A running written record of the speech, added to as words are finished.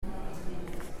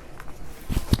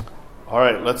All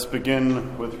right, let's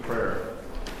begin with prayer.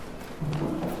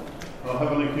 O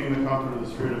Heavenly King, the Comforter of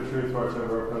the Spirit of truth, who art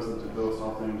ever present to fill us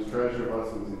all things, treasure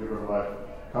blessings and giver of life,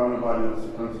 come and abide in us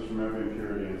to cleanse us from every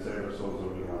impurity and save our souls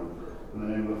over time. In the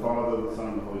name of the Father, the Son,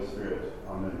 and the Holy Spirit.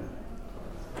 Amen.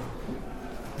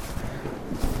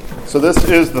 So this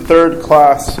is the third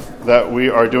class that we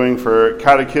are doing for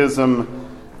Catechism.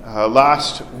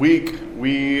 Last week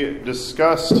we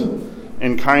discussed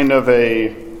in kind of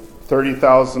a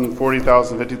 30,000,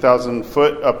 40,000, 50,000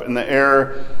 foot up in the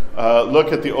air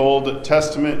look at the Old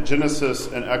Testament, Genesis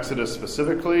and Exodus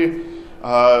specifically,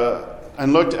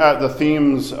 and looked at the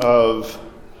themes of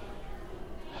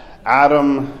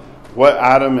Adam, what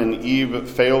Adam and Eve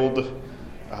failed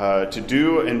to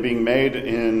do in being made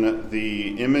in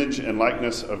the image and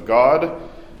likeness of God,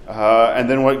 and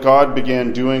then what God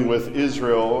began doing with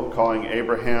Israel, calling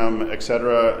Abraham,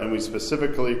 etc., and we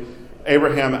specifically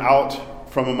Abraham out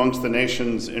from amongst the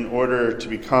nations in order to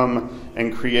become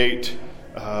and create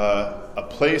a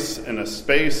place and a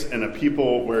space and a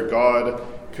people where God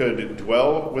could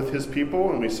dwell with his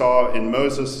people. And we saw in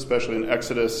Moses, especially in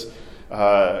Exodus,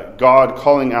 God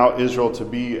calling out Israel to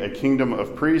be a kingdom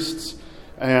of priests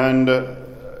and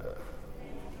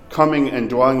coming and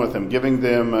dwelling with them, giving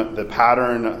them the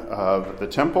pattern of the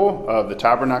temple, of the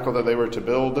tabernacle that they were to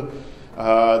build,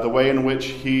 the way in which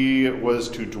he was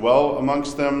to dwell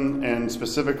amongst them, and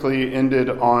specifically ended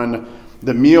on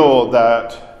the meal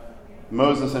that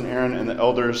Moses and Aaron and the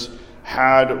elders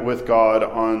had with God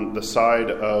on the side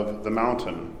of the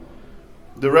mountain.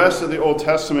 The rest of the Old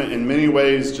Testament in many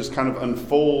ways just kind of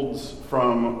unfolds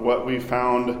from what we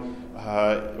found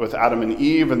with Adam and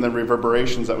Eve and the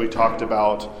reverberations that we talked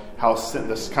about, how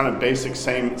this kind of basic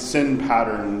same sin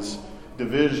patterns,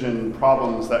 division,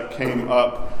 problems that came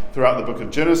up throughout the book of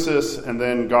Genesis, and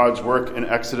then God's work in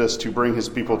Exodus to bring his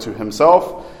people to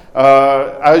himself.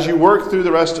 As you work through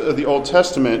the rest of the Old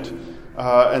Testament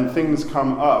and things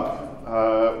come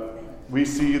up, we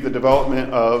see the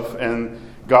development of, and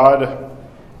God,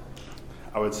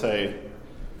 I would say,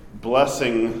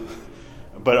 blessing,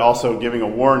 but also giving a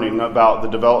warning about the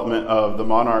development of the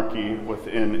monarchy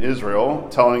within Israel,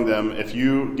 telling them if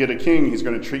you get a king, he's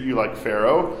going to treat you like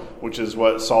Pharaoh, which is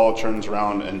what Saul turns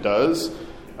around and does.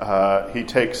 He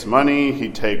takes money, he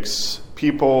takes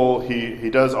people, he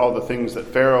does all the things that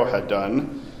Pharaoh had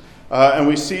done. And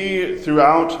we see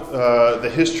throughout the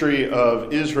history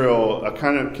of Israel a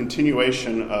kind of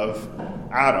continuation of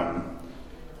Adam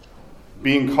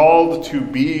being called to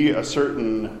be a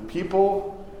certain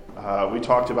people. We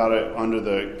talked about it under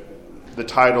the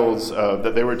titles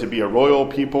that they were to be a royal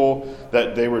people,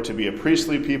 that they were to be a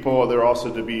priestly people, they were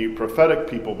also to be prophetic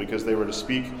people because they were to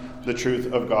speak the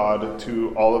truth of God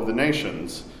to all of the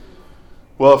nations.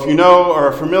 Well, if you know or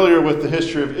are familiar with the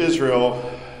history of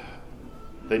Israel,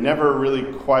 they never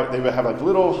really quite, they would have like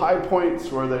little high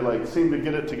points where they like seem to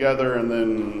get it together and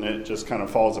then it just kind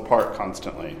of falls apart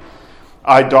constantly.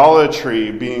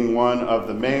 Idolatry being one of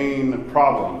the main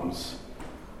problems.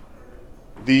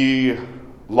 The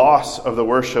loss of the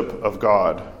worship of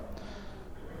God.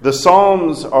 The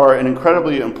Psalms are an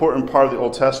incredibly important part of the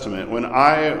Old Testament. When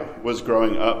I was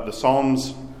growing up, the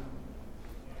Psalms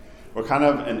were kind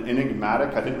of an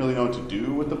enigmatic. I didn't really know what to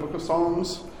do with the book of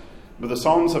Psalms. But the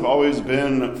Psalms have always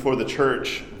been, for the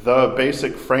church, the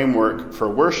basic framework for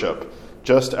worship,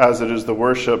 just as it is the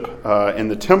worship in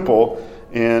the temple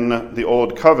in the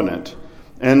Old Covenant.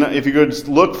 And if you could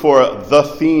look for the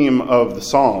theme of the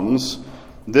Psalms,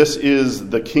 this is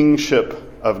the kingship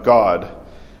of God.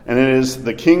 And it is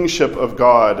the kingship of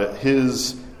God,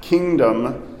 his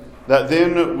kingdom, that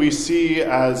then we see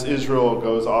as Israel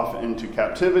goes off into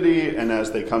captivity and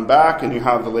as they come back and you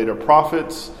have the later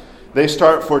prophets, they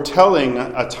start foretelling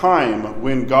a time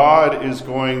when God is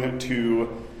going to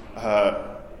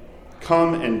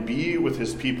come and be with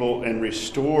his people and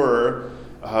restore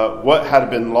what had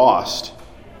been lost.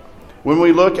 When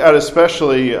we look at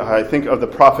especially, I think of the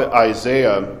prophet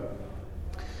Isaiah,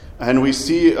 and we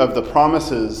see of the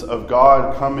promises of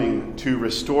God coming to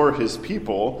restore his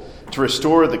people, to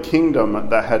restore the kingdom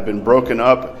that had been broken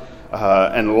up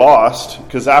and lost.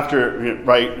 Because after,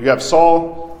 right, you have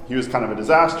Saul, he was kind of a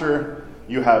disaster.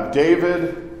 You have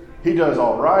David, he does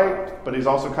all right, but he's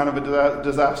also kind of a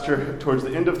disaster towards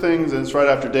the end of things. And it's right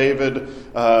after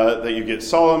David that you get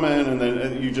Solomon, and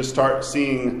then you just start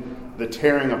seeing the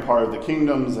tearing apart of the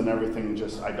kingdoms and everything,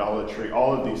 just idolatry.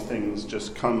 All of these things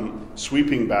just come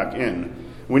sweeping back in.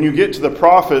 When you get to the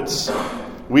prophets,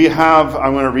 we have,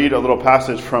 I'm going to read a little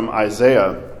passage from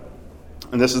Isaiah.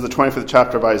 And this is the 25th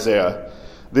chapter of Isaiah.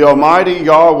 The Almighty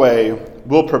Yahweh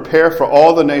will prepare for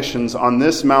all the nations on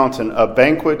this mountain a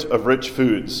banquet of rich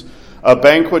foods, a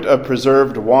banquet of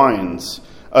preserved wines,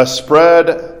 a spread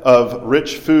of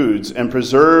rich foods and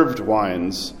preserved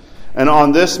wines. And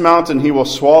on this mountain he will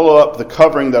swallow up the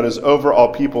covering that is over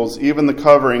all peoples, even the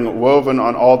covering woven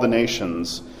on all the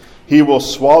nations. He will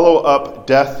swallow up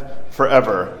death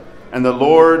forever. And the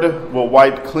Lord will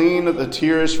wipe clean the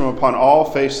tears from upon all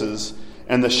faces,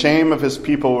 and the shame of his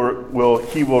people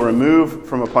he will remove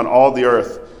from upon all the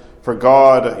earth. For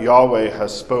God, Yahweh,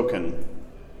 has spoken.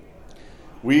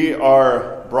 We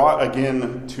are brought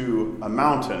again to a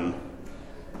mountain.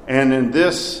 And in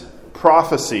this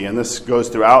prophecy, and this goes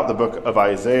throughout the book of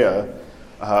Isaiah,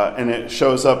 and it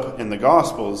shows up in the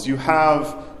Gospels, you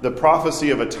have the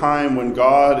prophecy of a time when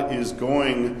God is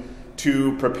going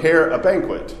to prepare a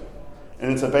banquet.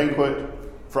 And it's a banquet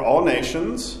for all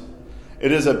nations.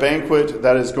 It is a banquet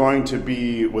that is going to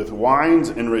be with wines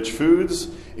and rich foods.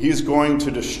 He's going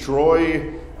to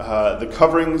destroy the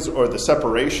coverings or the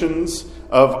separations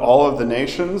of all of the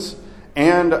nations.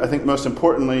 And I think most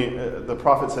importantly, the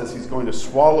prophet says he's going to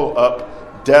swallow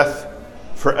up death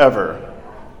forever.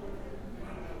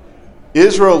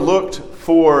 Israel looked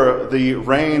for the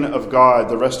reign of God,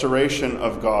 the restoration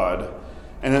of God.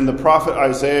 And in the prophet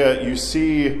Isaiah, you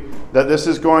see that this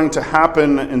is going to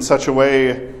happen in such a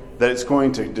way that it's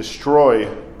going to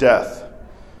destroy death.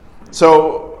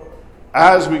 So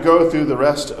as we go through the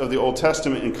rest of the Old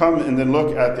Testament and come and then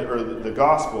look at the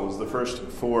Gospels, the first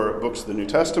 4 books of the New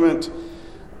Testament,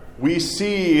 we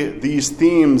see these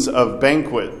themes of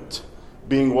banquet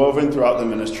being woven throughout the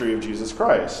ministry of Jesus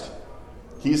Christ.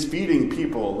 He's feeding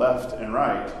people left and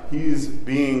right. He's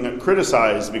being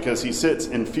criticized because he sits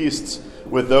and feasts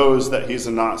with those that he's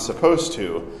not supposed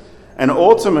to. And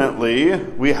ultimately,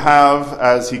 we have,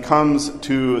 as he comes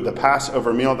to the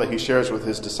Passover meal that he shares with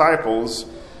his disciples,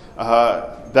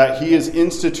 that he is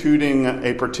instituting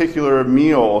a particular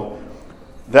meal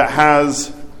that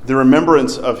has the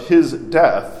remembrance of his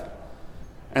death.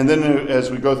 And then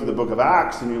as we go through the book of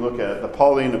Acts and you look at the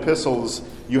Pauline epistles,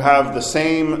 you have the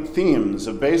same themes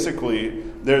of basically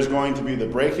there's going to be the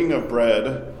breaking of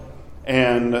bread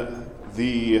and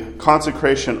the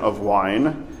consecration of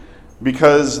wine,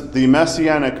 because the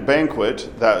messianic banquet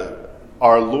that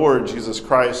our Lord Jesus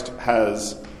Christ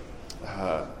has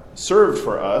served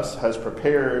for us, has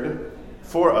prepared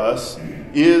for us,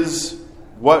 is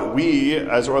what we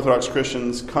as Orthodox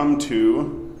Christians come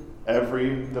to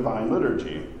every divine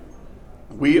liturgy.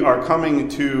 We are coming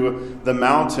to the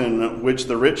mountain which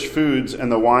the rich foods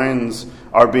and the wines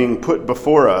are being put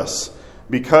before us,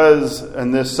 because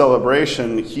in this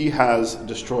celebration he has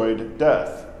destroyed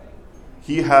death.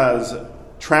 He has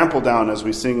trampled down, as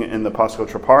we sing in the Paschal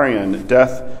Troparion,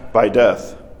 death by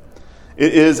death.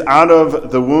 It is out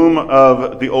of the womb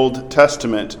of the Old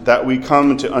Testament that we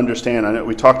come to understand. I know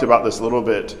we talked about this a little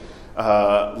bit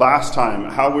last time,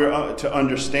 how we're to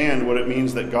understand what it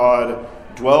means that God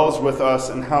dwells with us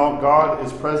and how God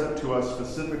is present to us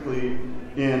specifically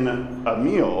in a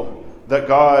meal, that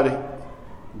God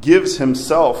gives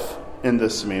himself in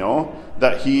this meal,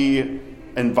 that he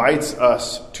invites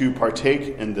us to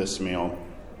partake in this meal.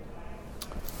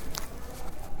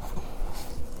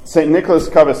 St. Nicholas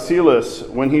Cavasilis,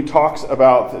 when he talks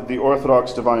about the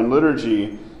Orthodox Divine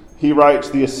Liturgy, he writes,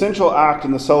 the essential act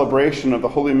in the celebration of the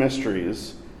Holy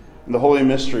Mysteries,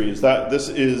 that this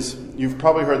is, you've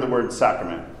probably heard the word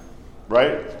sacrament,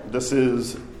 right? This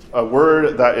is a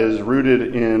word that is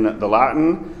rooted in the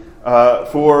Latin.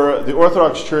 For the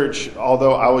Orthodox Church,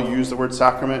 although I will use the word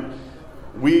sacrament,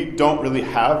 we don't really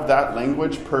have that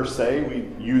language per se. We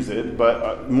use it,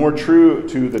 but more true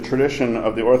to the tradition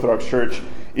of the Orthodox Church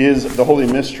is the Holy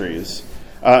Mysteries.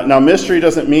 Now, mystery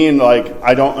doesn't mean like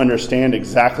I don't understand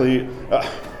exactly.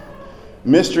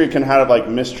 Mystery can have like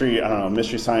mystery,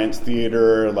 mystery science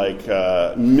theater, like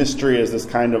mystery is this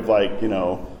kind of like,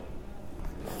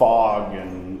 fog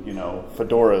and,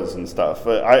 fedoras and stuff.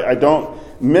 But I don't,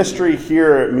 mystery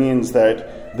here means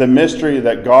that the mystery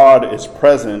that God is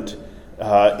present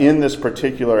in this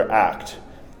particular act.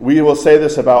 We will say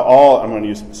this about all, I'm going to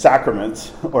use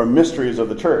sacraments or mysteries of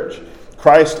the church.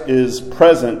 Christ is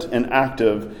present and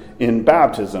active in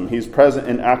baptism. He's present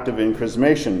and active in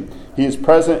chrismation. He's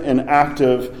present and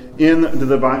active in the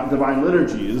divine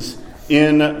liturgies,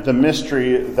 in the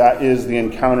mystery that is the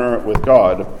encounter with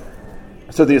God.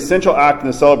 So the essential act in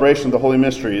the celebration of the Holy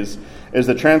Mysteries is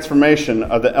the transformation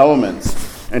of the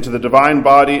elements into the divine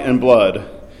body and blood.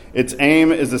 Its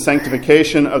aim is the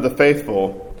sanctification of the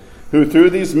faithful, who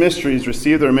through these mysteries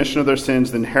receive the remission of their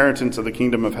sins, the inheritance of the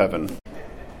kingdom of heaven.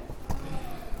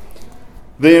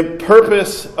 The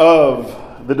purpose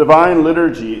of the divine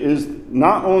liturgy is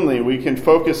not only we can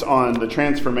focus on the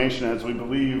transformation, as we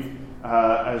believe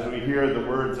as we hear the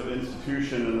words of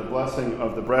institution and the blessing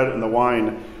of the bread and the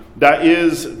wine. That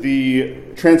is the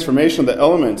transformation of the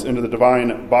elements into the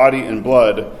divine body and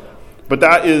blood. But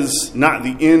that is not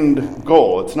the end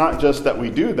goal. It's not just that we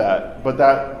do that, but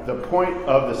that the point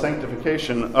of the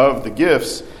sanctification of the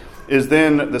gifts is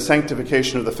then the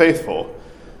sanctification of the faithful.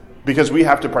 Because we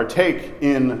have to partake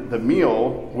in the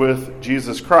meal with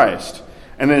Jesus Christ.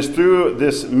 And it's through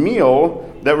this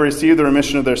meal that we receive the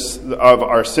remission of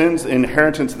our sins, the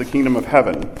inheritance of the kingdom of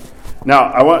heaven. Now,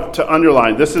 I want to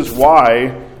underline, this is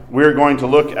why we're going to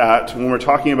look at, when we're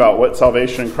talking about what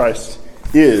salvation in Christ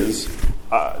is,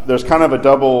 there's kind of a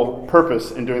double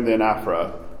purpose in doing the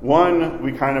anaphora. One,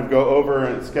 we kind of go over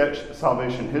and sketch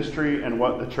salvation history and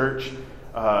what the church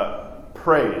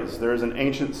prays. There's an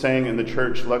ancient saying in the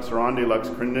church, lex orandi, lex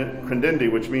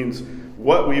credendi, which means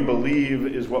what we believe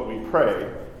is what we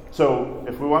pray. So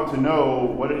if we want to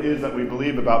know what it is that we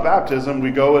believe about baptism,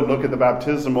 we go and look at the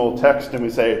baptismal text and we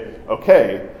say,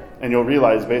 okay, and you'll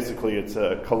realize basically it's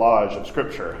a collage of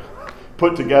scripture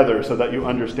put together so that you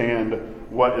understand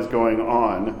what is going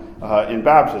on in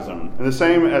baptism. And the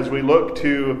same as we look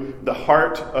to the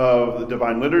heart of the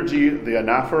divine liturgy, the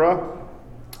anaphora.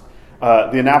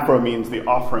 The anaphora means the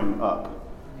offering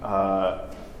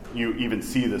up. You even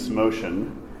see this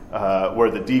motion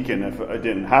where the deacon, if I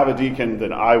didn't have a deacon,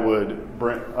 then I would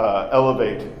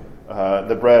elevate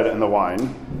the bread and the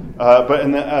wine. But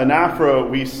in the anaphora,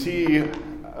 we see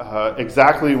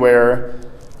exactly where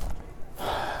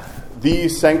the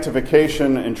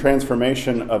sanctification and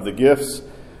transformation of the gifts,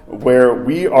 where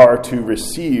we are to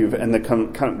receive, and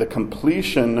the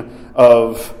completion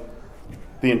of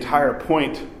the entire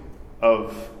point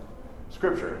of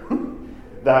Scripture,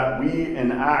 that we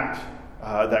enact,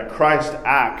 that Christ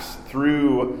acts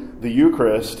through the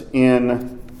Eucharist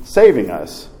in saving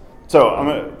us.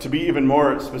 So, to be even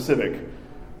more specific,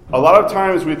 a lot of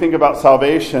times we think about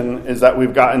salvation is that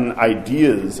we've gotten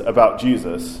ideas about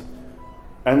Jesus.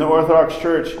 And the Orthodox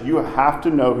Church, you have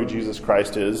to know who Jesus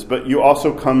Christ is, but you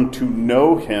also come to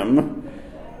know him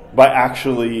by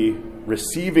actually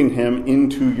receiving him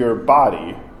into your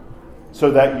body, so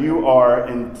that you are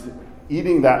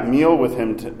eating that meal with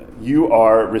him, you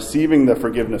are receiving the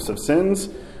forgiveness of sins,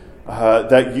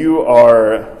 that you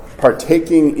are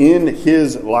partaking in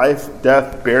his life,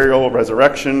 death, burial,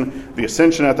 resurrection, the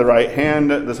ascension at the right hand,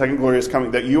 the second glorious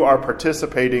coming, that you are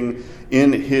participating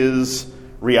in his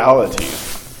reality.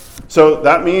 So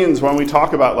that means when we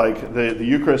talk about like the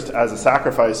Eucharist as a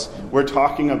sacrifice, we're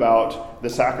talking about the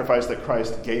sacrifice that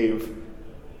Christ gave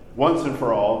once and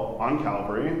for all on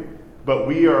Calvary, but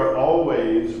we are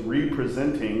always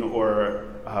representing or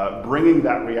bringing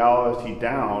that reality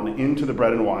down into the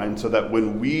bread and wine so that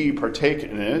when we partake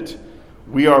in it,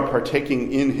 we are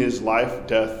partaking in his life,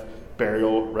 death,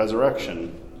 burial,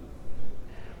 resurrection.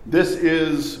 This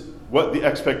is what the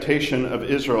expectation of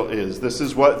Israel is. This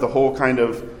is what the whole kind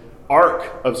of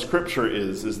arc of Scripture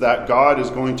is that God is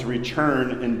going to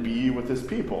return and be with his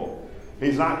people.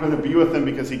 He's not going to be with them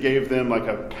because he gave them like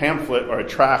a pamphlet or a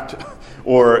tract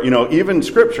or, even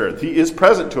Scripture. He is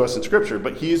present to us in Scripture,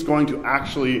 but he's going to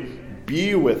actually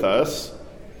be with us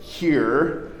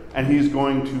here, and he's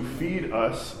going to feed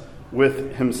us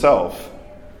with himself.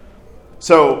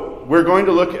 So we're going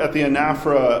to look at the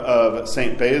anaphora of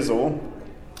St. Basil.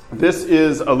 This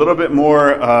is a little bit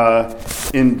more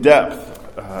in depth.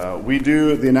 We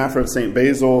do the anaphora of St.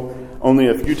 Basil only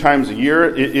a few times a year.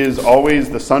 It is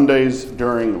always the Sundays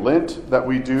during Lent that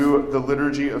we do the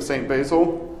liturgy of St.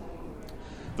 Basil.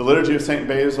 The liturgy of St.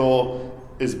 Basil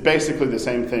is basically the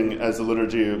same thing as the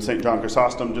liturgy of St. John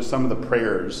Chrysostom, just some of the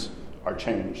prayers are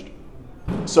changed.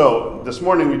 So this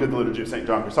morning we did the liturgy of St.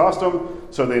 John Chrysostom.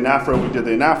 So the anaphora, we did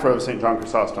the anaphora of St. John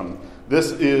Chrysostom.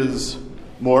 This is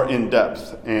more in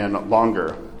depth and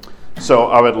longer. So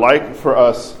I would like for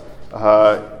us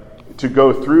to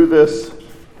go through this.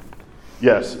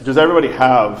 Yes. Does everybody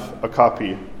have a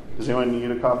copy? Does anyone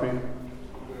need a copy?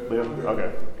 Leo?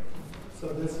 Okay. So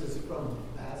this is from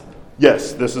Basil?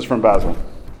 Yes, this is from Basil.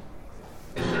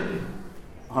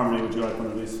 Harmony, would you like one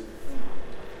of these?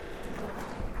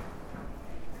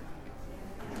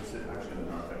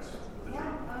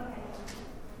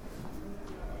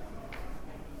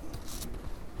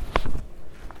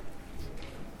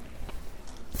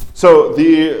 So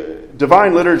the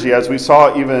Divine Liturgy, as we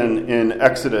saw even in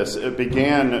Exodus, it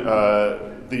began,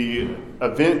 the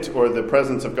event or the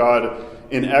presence of God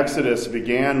in Exodus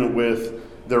began with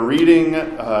the reading,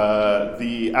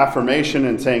 the affirmation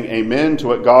and saying amen to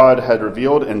what God had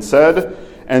revealed and said.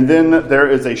 And then there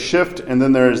is a shift, and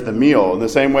then there is the meal. In the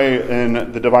same way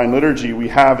in the Divine Liturgy, we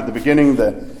have at the beginning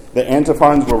the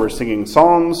antiphons where we're singing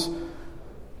psalms.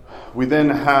 We then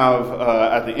have,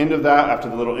 at the end of that, after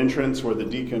the little entrance where the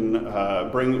deacon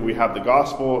we have the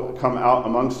gospel come out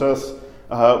amongst us.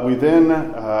 We then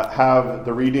have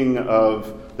the reading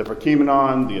of the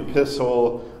Perkimenon, the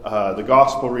epistle, the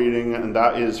gospel reading, and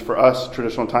that is for us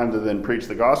traditional time to then preach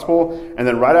the gospel. And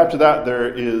then right after that, there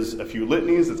is a few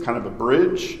litanies. It's kind of a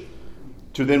bridge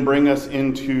to then bring us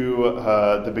into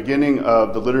the beginning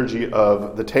of the liturgy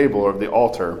of the table or of the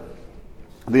altar.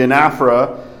 The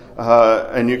anaphora,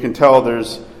 and you can tell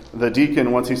there's the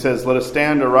deacon, once he says, "Let us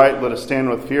stand aright, let us stand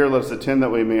with fear, let us attend that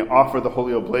we may offer the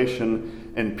holy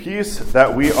oblation in peace,"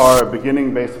 that we are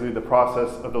beginning basically the process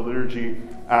of the liturgy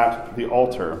at the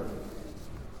altar.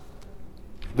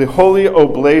 The holy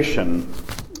oblation,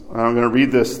 I'm going to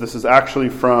read this. This is actually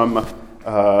from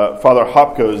Father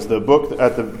Hopko's, the book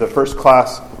at the first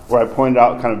class where I pointed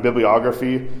out kind of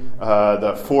bibliography,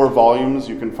 the 4 volumes,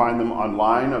 you can find them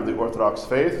online, of the Orthodox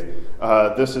faith.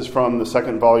 This is from the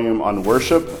 2nd volume on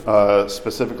worship,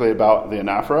 specifically about the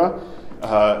anaphora.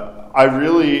 I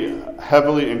really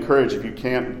heavily encourage, if you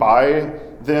can't buy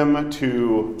them,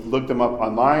 to look them up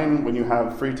online when you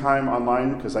have free time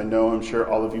online, because I'm sure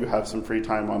all of you have some free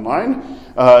time online.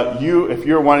 If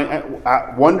you're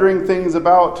wondering things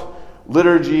about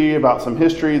liturgy, about some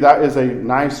history, that is a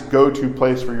nice go-to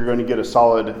place where you're going to get a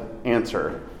solid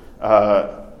answer.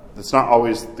 That's not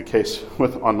always the case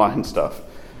with online stuff.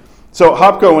 So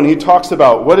Hopko, when he talks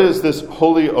about what is this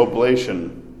holy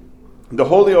oblation, the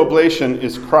holy oblation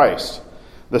is Christ,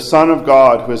 the Son of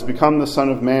God, who has become the Son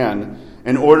of Man,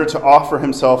 in order to offer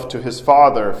himself to his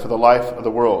Father for the life of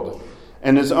the world.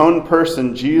 In his own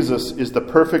person, Jesus is the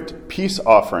perfect peace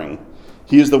offering.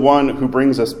 He is the one who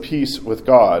brings us peace with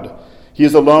God. He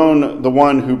is alone the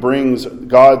one who brings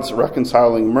God's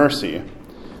reconciling mercy.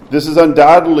 This is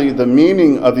undoubtedly the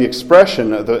meaning of the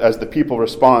expression, as the people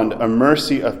respond, "a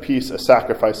mercy of peace, a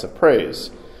sacrifice of praise,"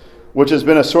 which has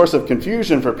been a source of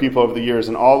confusion for people over the years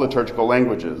in all liturgical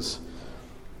languages.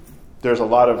 There's a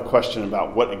lot of question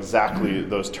about what exactly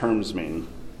those terms mean.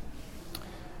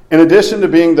 In addition to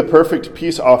being the perfect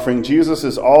peace offering, Jesus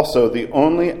is also the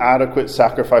only adequate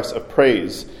sacrifice of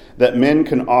praise that men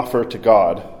can offer to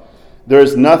God. There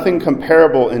is nothing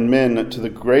comparable in men to the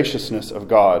graciousness of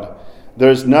God. There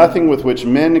is nothing with which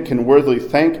men can worthily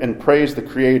thank and praise the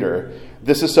Creator.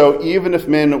 This is so even if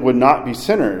men would not be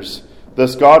sinners.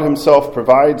 Thus God himself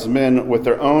provides men with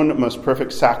their own most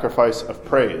perfect sacrifice of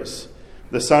praise.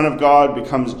 The Son of God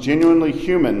becomes genuinely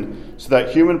human so that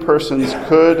human persons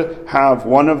could have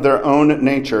one of their own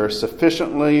nature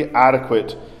sufficiently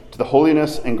adequate to the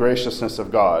holiness and graciousness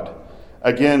of God.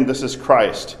 Again, this is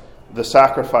Christ, the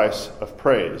sacrifice of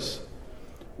praise.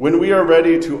 When we are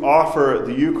ready to offer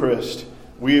the Eucharist,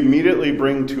 we immediately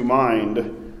bring to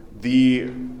mind the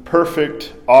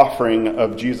perfect offering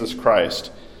of Jesus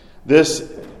Christ. This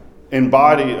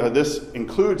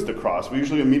includes the cross. We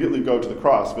usually immediately go to the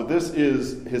cross, but this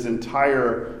is his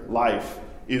entire life,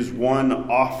 is one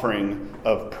offering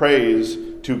of praise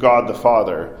to God the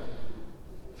Father.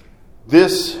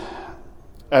 This,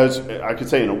 as I could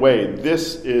say in a way,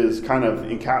 this is kind of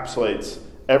encapsulates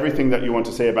everything that you want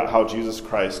to say about how Jesus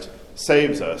Christ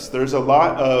saves us. There's a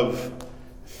lot of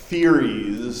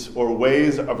theories or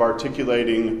ways of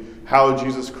articulating how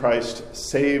Jesus Christ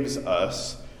saves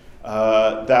us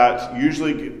that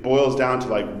usually boils down to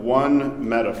like one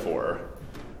metaphor.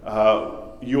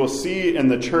 You will see in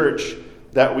the church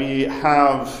that we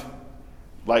have,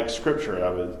 like Scripture, I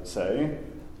would say,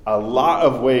 a lot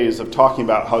of ways of talking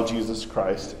about how Jesus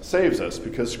Christ saves us,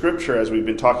 because Scripture, as we've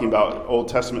been talking about Old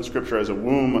Testament Scripture as a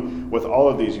womb with all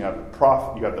of these, you have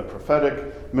the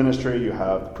prophetic ministry, you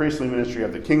have the priestly ministry, you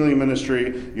have the kingly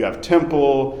ministry, you have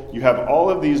temple, you have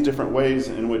all of these different ways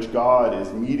in which God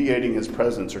is mediating his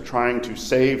presence or trying to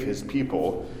save his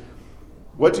people.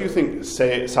 What do you think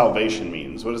salvation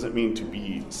means? What does it mean to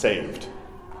be saved?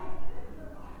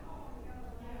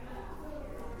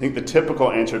 I think the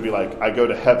typical answer would be like, I go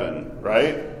to heaven,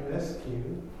 right?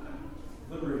 Rescue.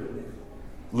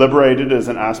 Liberated is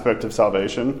an aspect of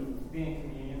salvation. Being in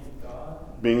communion with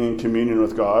God. Being in communion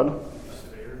with God.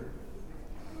 Spared.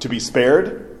 To be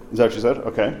spared? Is that what you said?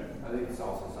 Okay. I think it's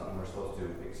also something we're supposed to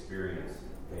experience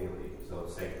daily. So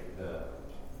it's the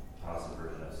Protestant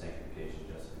version of sanctification,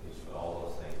 justification, but all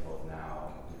those things both now,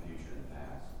 in the future, and the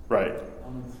past. Right.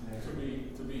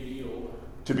 To be healed.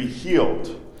 To be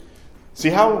healed. See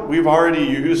how we've already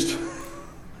used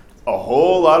a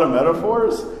whole lot of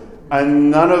metaphors,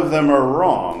 and none of them are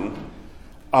wrong.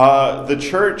 The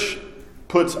church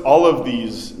puts all of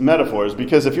these metaphors,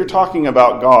 because if you're talking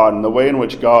about God and the way in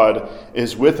which God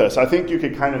is with us, I think you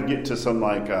could kind of get to some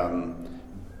like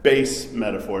base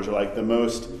metaphors, or like the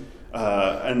most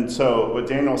And so what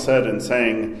Daniel said in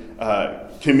saying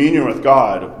communion with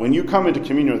God, when you come into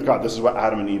communion with God, this is what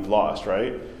Adam and Eve lost,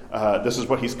 right? This is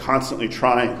what he's constantly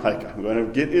trying. Like, I'm going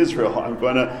to get Israel. I'm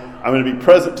going to be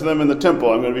present to them in the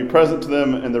temple. I'm going to be present to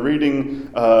them in the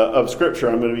reading of Scripture.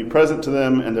 I'm going to be present to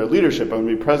them in their leadership. I'm going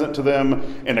to be present to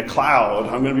them in a cloud.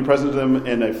 I'm going to be present to them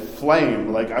in a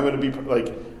flame. Like, I'm going to be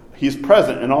like, he's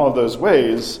present in all of those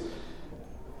ways.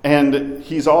 And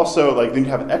he's also, like, then you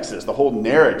have Exodus, the whole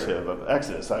narrative of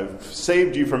Exodus. I've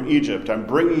saved you from Egypt. I'm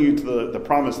bringing you to the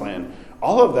promised land.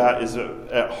 All of that is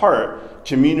at heart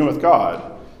communion with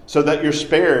God, so that you're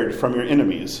spared from your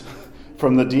enemies,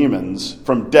 from the demons,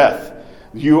 from death.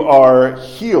 You are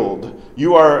healed.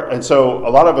 And so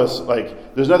a lot of us,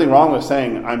 like, there's nothing wrong with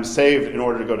saying, I'm saved in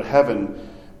order to go to heaven.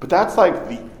 But that's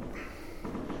like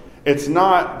it's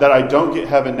not that I don't get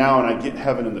heaven now and I get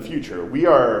heaven in the future. We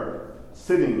are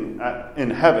sitting in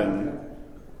heaven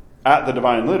at the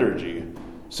divine liturgy.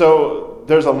 So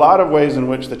there's a lot of ways in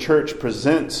which the church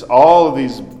presents all of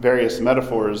these various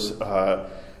metaphors,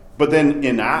 but then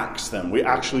enacts them. We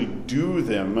actually do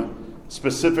them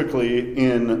specifically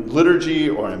in liturgy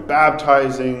or in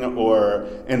baptizing or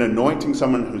in anointing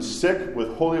someone who's sick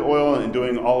with holy oil and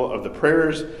doing all of the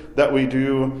prayers that we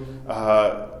do.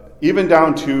 Even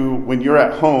down to when you're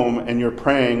at home and you're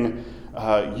praying,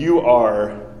 you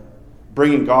are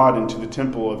bringing God into the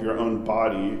temple of your own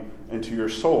body and to your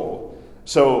soul.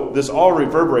 So this all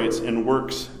reverberates and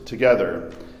works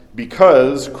together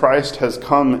because Christ has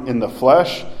come in the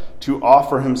flesh to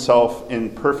offer himself in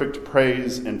perfect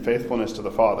praise and faithfulness to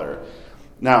the Father.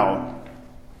 Now,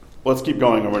 let's keep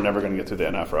going, or we're never going to get through the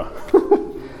anaphora.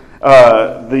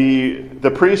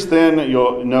 The priest then,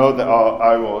 you'll know that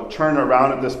I will turn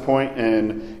around at this point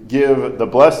and give the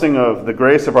blessing of the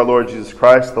grace of our Lord Jesus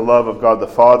Christ, the love of God the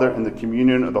Father, and the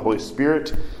communion of the Holy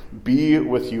Spirit be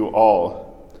with you all.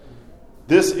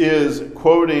 This is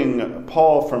quoting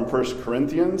Paul from 1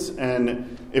 Corinthians,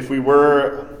 and if we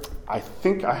were, I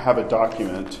think I have a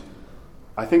document,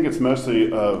 I think it's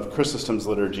mostly of Chrysostom's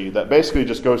liturgy, that basically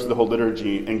just goes through the whole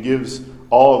liturgy and gives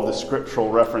all of the scriptural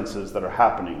references that are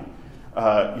happening.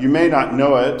 You may not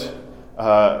know it,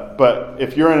 but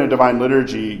if you're in a divine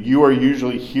liturgy, you are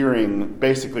usually hearing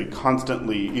basically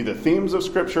constantly either themes of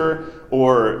Scripture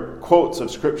or quotes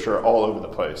of Scripture all over the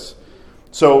place.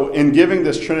 So in giving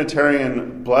this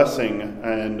Trinitarian blessing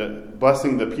and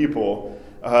blessing the people,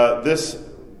 this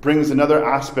brings another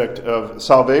aspect of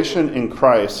salvation in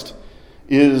Christ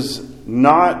is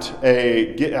not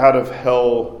a get out of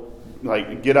hell,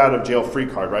 like get out of jail free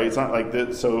card, right? It's not like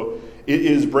that. So it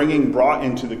is brought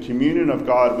into the communion of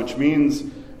God, which means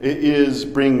it is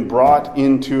being brought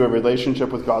into a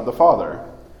relationship with God the Father.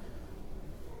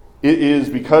 It is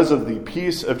because of the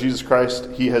peace of Jesus Christ,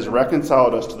 he has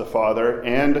reconciled us to the Father.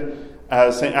 And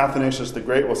as St. Athanasius the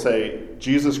Great will say,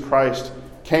 Jesus Christ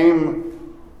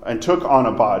came and took on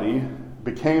a body,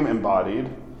 became embodied,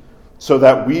 so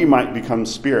that we might become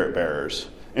spirit bearers.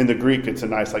 In the Greek, it's a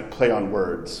nice play on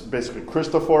words. Basically,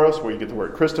 Christophoros, where you get the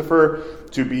word Christopher,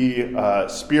 to be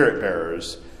spirit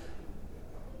bearers.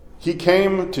 He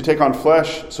came to take on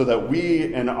flesh so that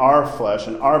we in our flesh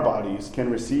and our bodies can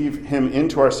receive him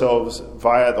into ourselves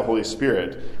via the Holy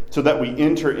Spirit, so that we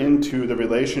enter into the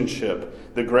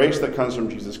relationship, the grace that comes from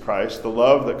Jesus Christ, the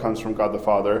love that comes from God the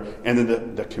Father, and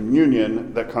then the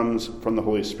communion that comes from the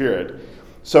Holy Spirit.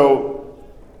 So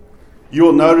you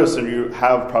will notice, and you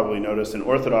have probably noticed in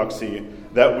Orthodoxy,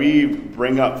 that we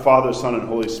bring up Father, Son, and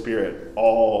Holy Spirit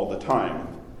all the time.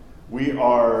 We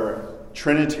are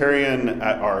Trinitarian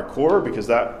at our core because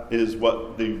that is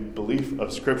what the belief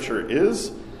of Scripture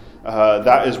is.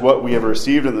 That is what we have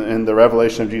received in the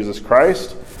revelation of Jesus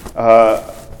Christ.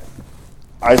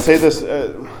 I say this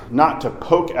not to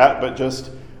poke at, but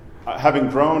just having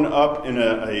grown up in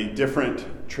a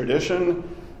different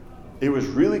tradition, it was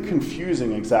really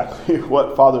confusing exactly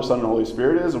what Father, Son, and Holy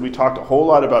Spirit is. And we talked a whole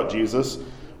lot about Jesus.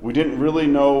 We didn't really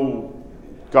know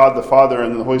God the Father,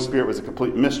 and the Holy Spirit was a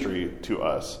complete mystery to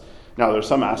us. Now, there's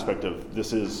some aspect of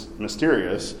this is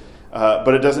mysterious,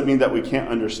 but it doesn't mean that we can't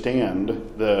understand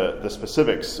the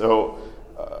specifics. So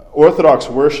Orthodox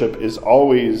worship is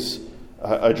always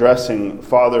addressing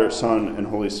Father, Son, and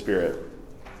Holy Spirit.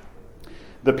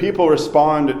 The people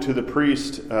respond to the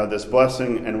priest, this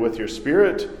blessing, and with your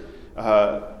spirit.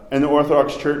 In the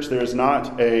Orthodox Church, there is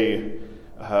not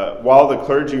while the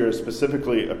clergy, or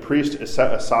specifically a priest, is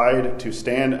set aside to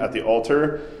stand at the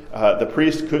altar, the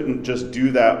priest couldn't just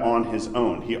do that on his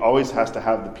own. He always has to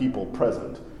have the people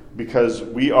present, because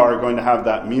we are going to have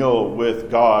that meal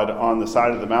with God on the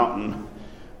side of the mountain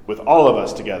with all of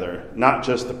us together, not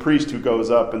just the priest who goes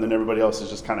up and then everybody else is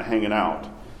just kind of hanging out.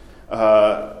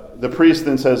 the priest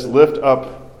then says, let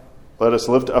us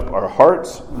lift up our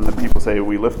hearts. And the people say,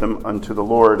 we lift them unto the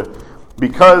Lord.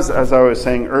 Because, as I was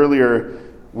saying earlier,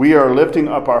 we are lifting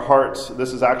up our hearts.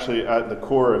 This is actually at the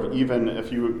core of, even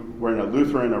if you were in a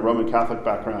Lutheran or Roman Catholic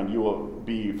background, you will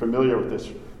be familiar with this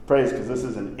phrase, because this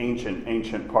is an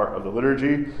ancient part of the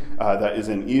liturgy that is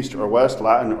in East or West,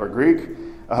 Latin or Greek.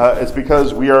 It's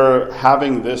because we are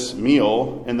having this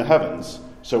meal in the heavens.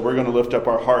 So we're going to lift up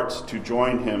our hearts to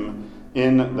join him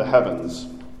in the heavens.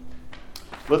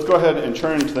 Let's go ahead and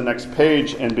turn to the next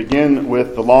page and begin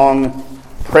with the long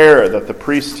prayer that the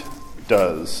priest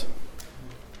does.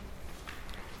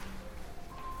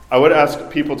 I would ask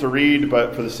people to read,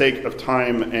 but for the sake of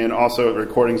time and also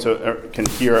recording so everyone can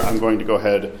hear, I'm going to go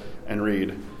ahead and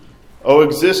read. O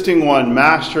existing one,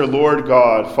 Master, Lord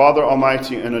God, Father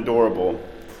Almighty and adorable,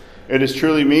 it is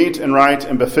truly meet and right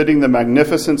and befitting the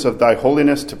magnificence of thy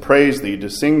holiness to praise thee, to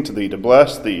sing to thee, to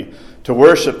bless thee, to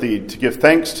worship thee, to give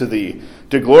thanks to thee,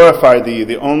 to glorify thee,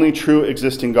 the only true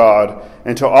existing God,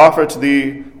 and to offer to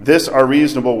thee this our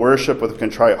reasonable worship with a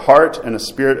contrite heart and a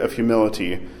spirit of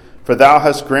humility. For thou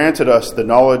hast granted us the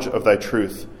knowledge of thy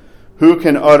truth. Who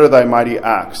can utter thy mighty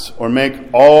acts, or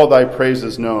make all thy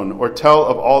praises known, or tell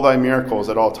of all thy miracles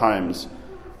at all times?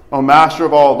 O Master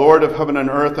of all, Lord of heaven and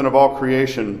earth and of all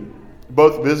creation,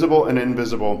 both visible and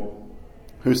invisible,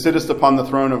 who sittest upon the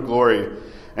throne of glory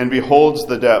and beholds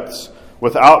the depths,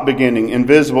 without beginning,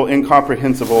 invisible,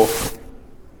 incomprehensible,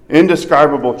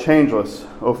 indescribable, changeless,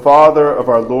 O Father of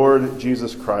our Lord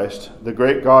Jesus Christ, the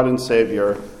great God and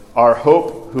Savior, our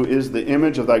hope, who is the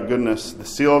image of thy goodness, the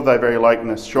seal of thy very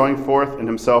likeness, showing forth in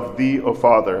himself thee, O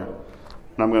Father.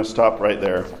 And I'm going to stop right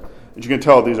there. As you can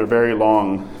tell, these are very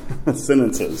long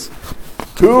sentences.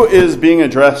 Who is being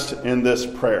addressed in this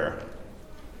prayer?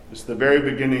 It's the very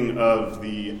beginning of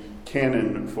the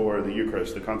canon for the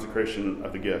Eucharist, the consecration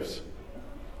of the gifts.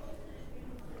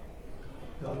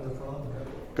 God the Father.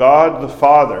 God the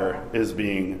Father is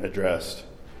being addressed.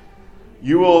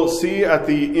 You will see at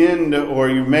the end, or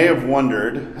you may have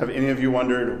wondered, have any of you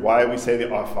wondered why we say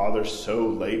the Our Father so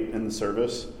late in the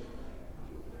service?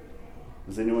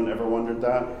 Has anyone ever wondered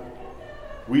that?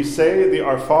 We say the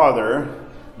Our Father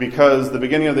because the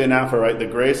beginning of the anaphora, right? The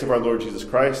grace of our Lord Jesus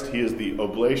Christ, he is the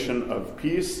oblation of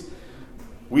peace.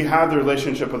 We have the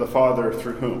relationship with the Father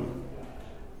through whom?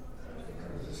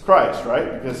 Christ,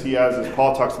 right? Because he has, as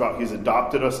Paul talks about, he's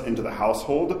adopted us into the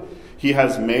household. He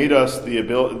has made us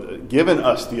given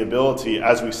us the ability,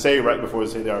 as we say right before we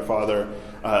say the Our Father,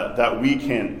 that we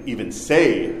can even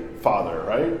say Father,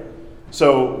 right?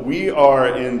 So we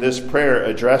are in this prayer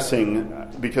addressing,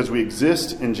 because we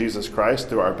exist in Jesus Christ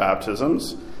through our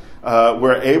baptisms,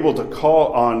 we're able to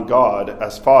call on God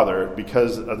as Father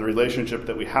because of the relationship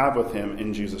that we have with him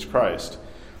in Jesus Christ.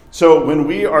 So when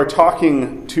we are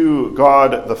talking to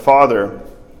God the Father,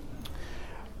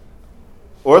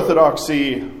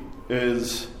 orthodoxy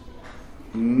is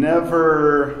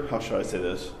never, how should I say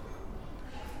this?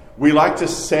 We like to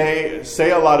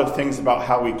say a lot of things about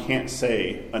how we can't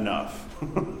say enough.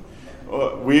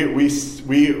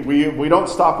 we don't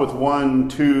stop with 1,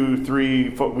 2, 3,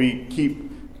 4. We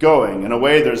keep going. In a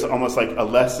way, there's almost like a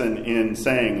lesson in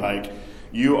saying, like,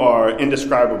 you are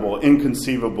indescribable,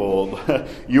 inconceivable,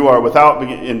 you are without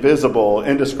being invisible,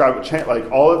 indescribable.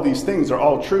 Like, all of these things are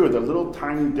all true. They're little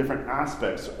tiny different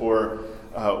aspects or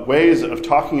ways of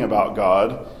talking about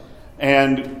God.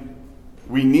 And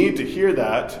we need to hear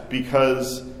that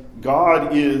because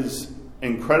God is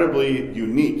incredibly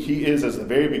unique. He is as the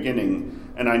very beginning,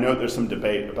 and I know there's some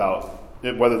debate about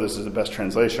whether this is the best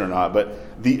translation or not,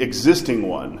 but the existing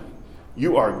one.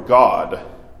 You are God.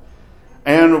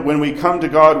 And when we come to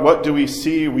God, what do we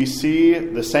see? We see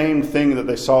the same thing that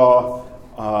they saw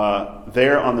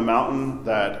there on the mountain,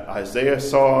 that Isaiah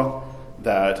saw,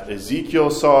 that Ezekiel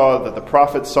saw, that the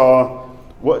prophets saw.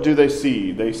 What do they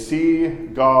see? They see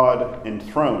God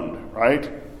enthroned, right?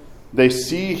 They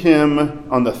see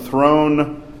him on the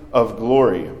throne of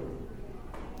glory.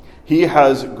 He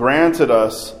has granted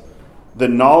us the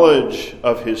knowledge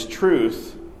of his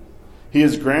truth. He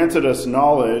has granted us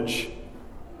knowledge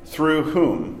through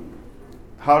whom?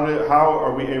 How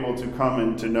are we able to come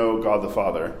and to know God the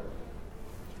Father?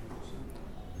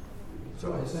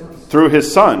 Through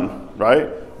his Son, right?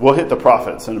 We'll hit the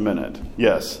prophets in a minute.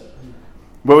 Yes.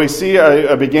 But we see,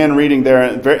 I began reading there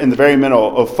in the very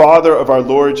middle, O Father of our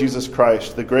Lord Jesus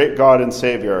Christ, the great God and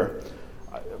Savior.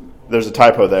 There's a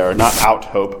typo there, not out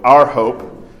hope. Our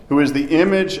hope, who is the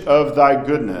image of thy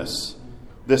goodness,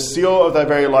 the seal of thy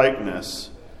very likeness,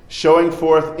 showing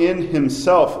forth in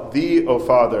himself thee, O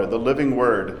Father, the living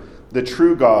Word, the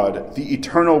true God, the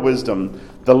eternal wisdom,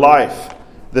 the life,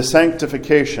 the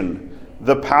sanctification,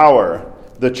 the power,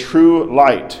 the true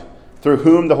light, through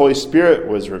whom the Holy Spirit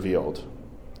was revealed.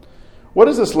 What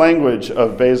is this language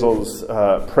of Basil's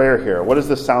prayer here? What does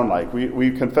this sound like?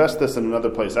 We confessed this in another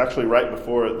place, actually right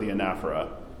before the anaphora.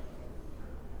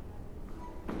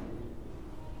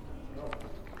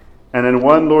 And in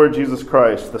one Lord Jesus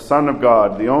Christ, the Son of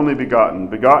God, the only begotten,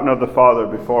 begotten of the Father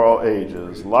before all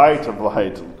ages, light of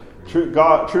light, true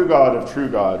God of true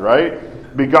God,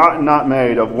 right? Begotten, not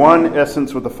made, of one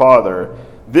essence with the Father.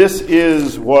 This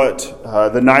is what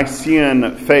the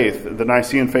Nicene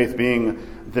faith being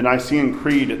the Nicene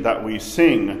Creed that we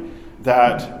sing,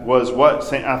 that was what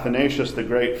St. Athanasius the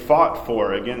Great fought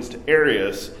for against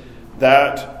Arius,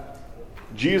 that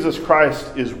Jesus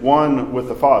Christ is one with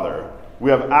the Father.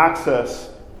 We have access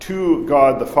to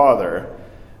God the Father.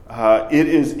 It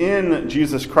is in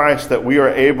Jesus Christ that we are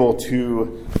able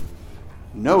to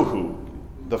know who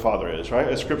the Father is, right?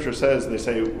 As Scripture says, they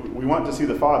say, we want to see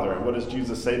the Father. And what does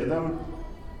Jesus say to them?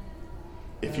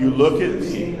 If you look at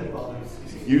me,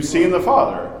 you've seen the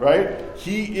Father, right?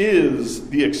 He is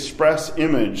the express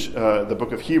image, the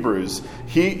book of Hebrews.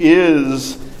 He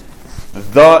is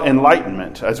the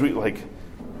enlightenment.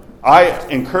 I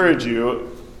encourage you,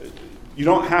 you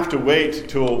don't have to wait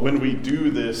till when we do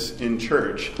this in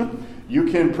church. You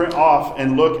can print off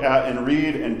and look at and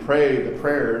read and pray the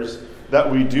prayers that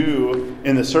we do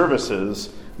in the services,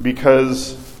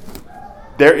 because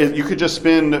you could just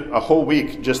spend a whole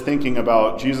week just thinking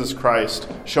about Jesus Christ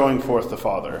showing forth the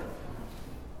Father.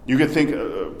 You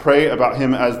could pray about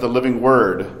him as the living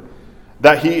Word,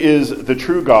 that he is the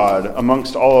true God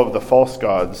amongst all of the false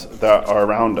gods that are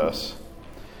around us.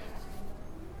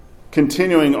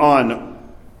 Continuing on,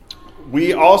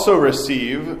 we also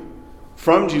receive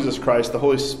from Jesus Christ the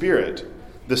Holy Spirit,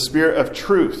 the Spirit of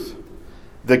truth,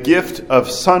 the gift of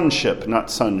sonship,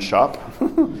 not sonshop,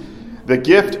 the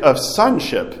gift of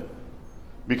sonship,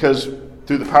 because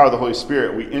through the power of the Holy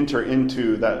Spirit we enter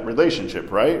into that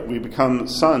relationship, right? We become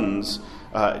sons,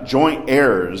 joint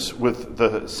heirs with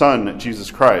the Son, Jesus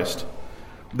Christ.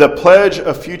 The pledge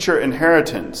of future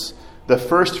inheritance, the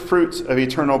first fruits of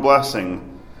eternal blessing,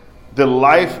 the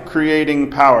life-creating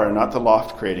power, not the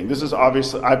loft-creating. This is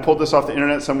obviously, I pulled this off the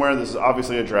internet somewhere. This is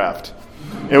obviously a draft.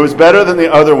 It was better than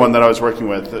the other one that I was working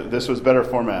with. This was better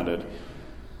formatted.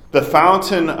 The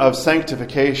fountain of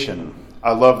sanctification.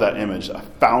 I love that image, a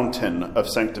fountain of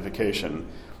sanctification,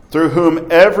 through whom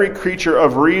every creature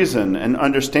of reason and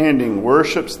understanding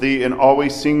worships thee and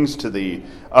always sings to thee,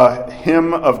 a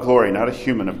hymn of glory, not a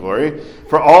human of glory.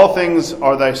 For all things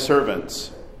are thy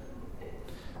servants.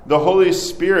 The Holy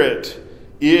Spirit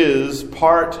is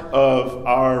part of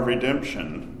our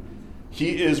redemption.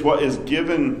 He is what is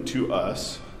given to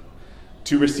us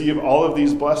to receive all of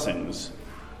these blessings.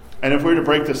 And if we were to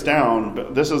break this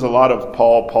down, this is a lot of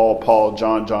Paul,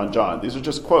 John. These are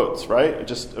just quotes, right?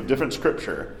 Just of different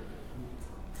scripture.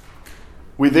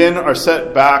 We then are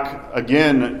set back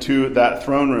again to that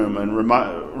throne room and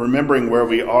remembering where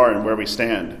we are and where we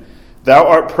stand. Thou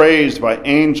art praised by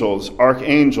angels,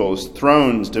 archangels,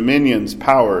 thrones, dominions,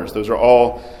 powers. Those are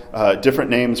all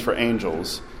different names for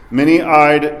angels.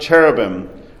 Many-eyed cherubim.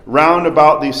 Round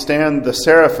about thee stand the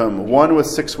seraphim, one with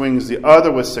 6 wings, the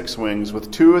other with 6 wings.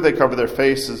 With 2 they cover their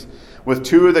faces, with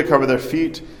 2 they cover their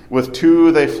feet, with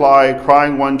 2 they fly,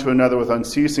 crying one to another with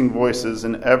unceasing voices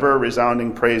and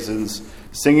ever-resounding praises,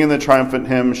 singing the triumphant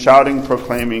hymn, shouting,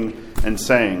 proclaiming, and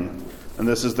saying. And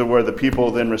this is where the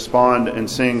people then respond and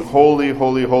sing, Holy,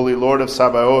 holy, holy, Lord of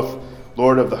Sabaoth,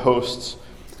 Lord of the hosts.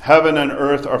 Heaven and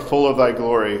earth are full of thy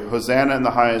glory. Hosanna in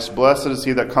the highest. Blessed is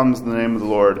he that comes in the name of the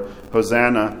Lord.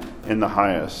 Hosanna in the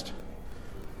highest.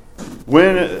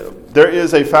 When there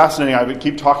is a fascinating, I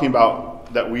keep talking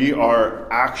about that we are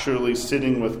actually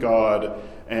sitting with God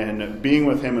and being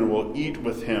with him and will eat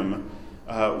with him.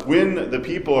 When the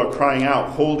people are crying out,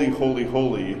 Holy, holy,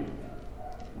 holy,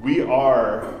 we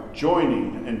are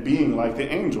joining and being like the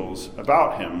angels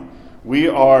about him. We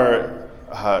are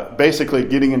basically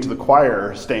getting into the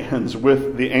choir stands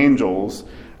with the angels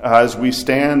as we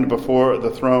stand before the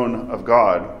throne of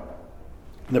God.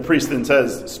 The priest then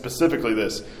says specifically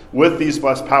this, with these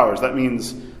blessed powers, that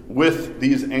means with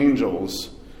these angels,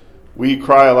 we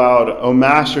cry aloud, O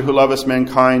Master who lovest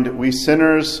mankind, we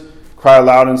sinners cry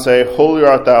aloud and say, Holy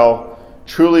art thou,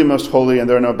 truly most holy, and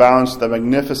there are no bounds to the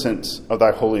magnificence of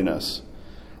thy holiness.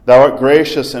 Thou art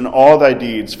gracious in all thy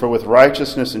deeds, for with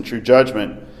righteousness and true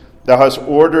judgment thou hast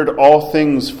ordered all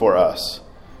things for us.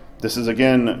 This is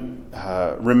again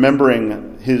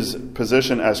remembering his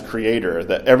position as creator,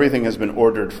 that everything has been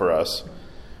ordered for us.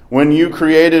 When you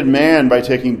created man by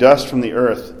taking dust from the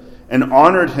earth and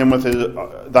honored him with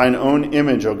thine own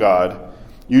image, O God,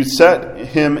 You set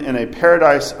him in a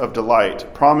paradise of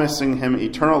delight, promising him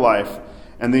eternal life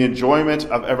and the enjoyment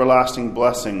of everlasting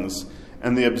blessings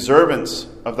and the observance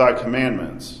of thy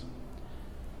commandments.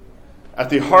 At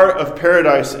the heart of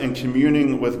paradise and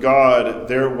communing with God,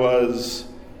 there was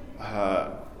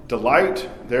delight,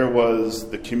 there was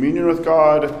the communion with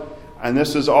God, and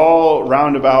this is all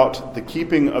round about the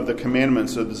keeping of the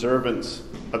commandments,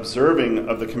 observing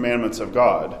of the commandments of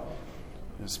God.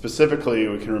 Specifically,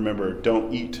 we can remember,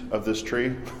 don't eat of this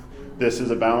tree. This is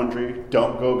a boundary.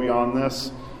 Don't go beyond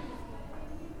this.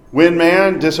 When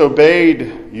man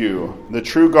disobeyed you, the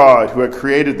true God who had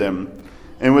created them,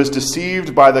 and was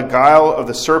deceived by the guile of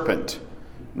the serpent,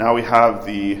 now we have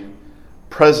the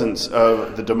presence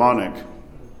of the demonic,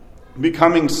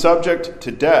 becoming subject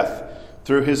to death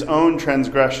through his own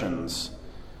transgressions.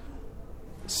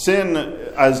 Sin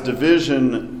as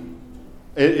division,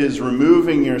 it is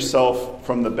removing yourself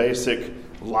from the basic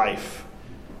life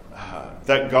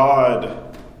that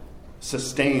God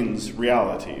sustains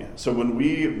reality. So when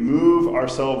we move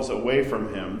ourselves away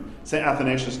from him, St.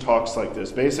 Athanasius talks like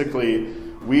this. Basically,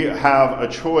 we have a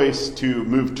choice to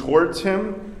move towards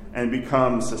him and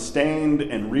become sustained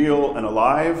and real and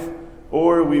alive,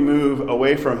 or we move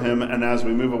away from him, and as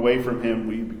we move away from him,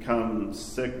 we become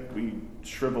sick, we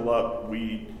shrivel up,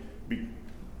 we be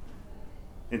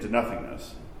into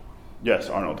nothingness. Yes,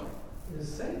 Arnold.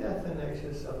 Is St.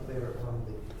 Athanasius up there on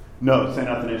the... No, St.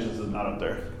 Athanasius is not up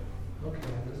there. Okay,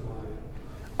 I just wondered.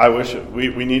 I wish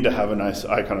we need to have a nice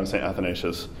icon of St.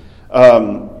 Athanasius.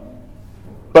 But,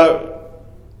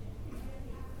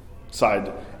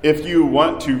 side, if you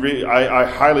want to read, I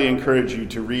highly encourage you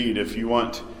to read, if you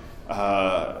want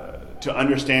to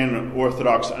understand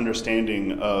Orthodox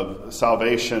understanding of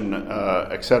salvation,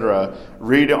 etc.,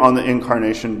 read on the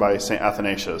Incarnation by St.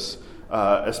 Athanasius,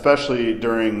 especially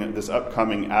during this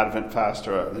upcoming Advent fast,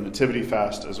 or the Nativity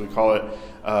fast, as we call it.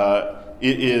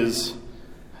 It is,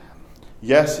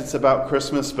 yes, it's about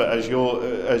Christmas, but as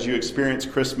you experience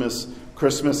Christmas,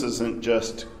 Christmas isn't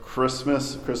just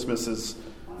Christmas. Christmas is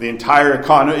the entire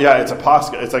economy. Yeah, it's a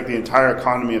Pascha. It's like the entire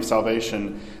economy of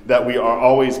salvation that we are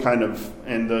always kind of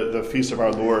in the Feast of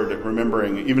our Lord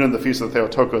remembering. Even in the Feast of the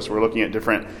Theotokos, we're looking at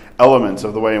different elements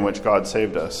of the way in which God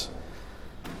saved us.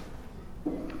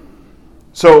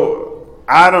 So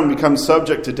Adam becomes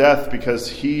subject to death because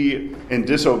he, in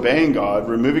disobeying God,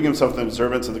 removing himself from the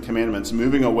observance of the commandments,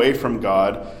 moving away from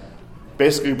God,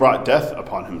 basically brought death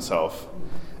upon himself.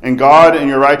 And God, in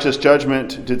your righteous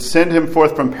judgment, did send him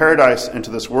forth from paradise into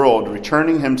this world,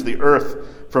 returning him to the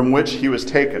earth from which he was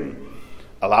taken,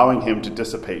 allowing him to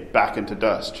dissipate back into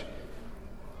dust,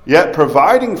 yet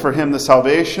providing for him the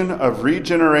salvation of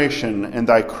regeneration in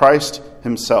thy Christ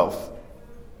himself.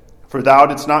 For thou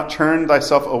didst not turn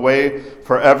thyself away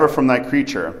forever from thy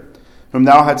creature, whom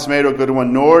thou hadst made, O good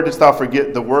one, nor didst thou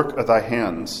forget the work of thy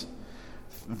hands.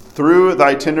 Through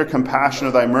thy tender compassion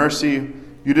of thy mercy,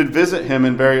 you did visit him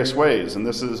in various ways. And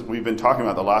this is, we've been talking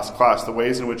about the last class, the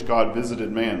ways in which God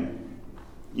visited man.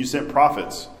 You sent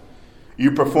prophets.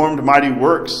 You performed mighty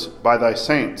works by thy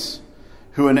saints,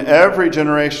 who in every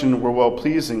generation were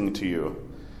well-pleasing to you.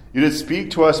 You did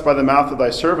speak to us by the mouth of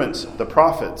thy servants, the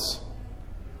prophets,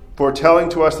 foretelling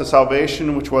to us the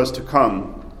salvation which was to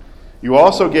come. You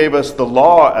also gave us the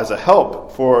law as a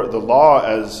help, for the law,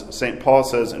 as St. Paul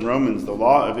says in Romans, the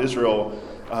law of Israel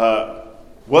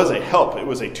was a help. It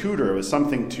was a tutor. It was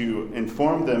something to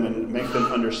inform them and make them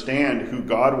understand who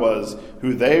God was,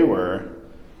 who they were.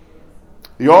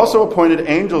 You also appointed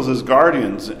angels as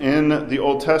guardians. In the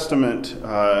Old Testament,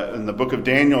 in the book of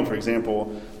Daniel, for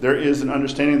example, there is an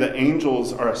understanding that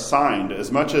angels are assigned.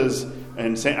 As much as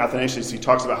in St. Athanasius, he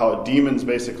talks about how demons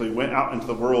basically went out into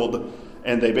the world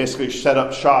and they basically set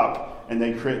up shop, and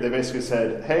they basically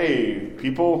said, hey,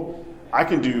 people, I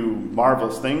can do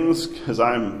marvelous things because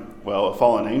I'm, a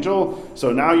fallen angel.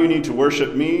 So now you need to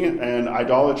worship me, and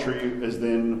idolatry is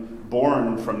then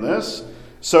born from this.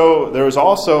 So there is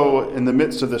also, in the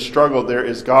midst of this struggle, there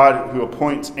is God who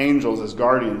appoints angels as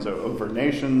guardians over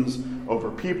nations,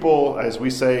 over people, as we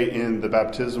say in the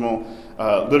baptismal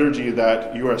liturgy,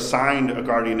 that you are assigned a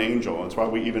guardian angel. That's why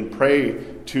we even pray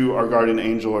to our guardian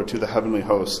angel or to the heavenly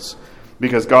hosts,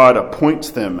 because God appoints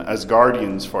them as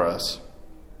guardians for us.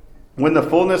 When the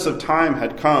fullness of time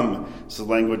had come, this is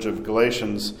the language of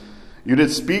Galatians, you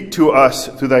did speak to us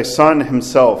through thy Son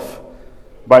himself,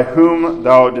 by whom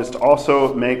thou didst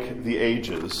also make the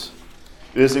ages.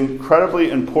 It is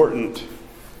incredibly important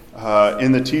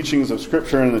in the teachings of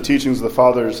Scripture and the teachings of the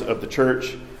fathers of the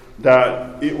church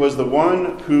that it was the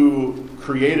one who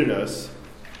created us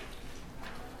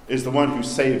is the one who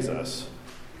saves us.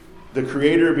 The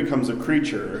creator becomes a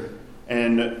creature,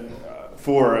 and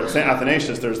for St.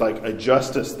 Athanasius, there's like a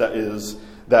justice that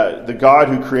the God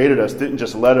who created us didn't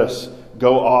just let us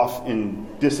go off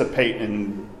and dissipate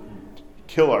and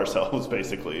kill ourselves,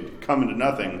 basically, come into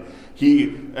nothing.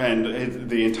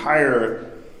 The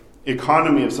entire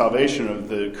economy of salvation of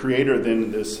the Creator,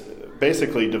 then this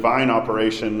basically divine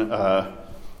operation,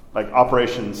 like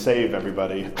Operation Save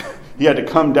Everybody. He had to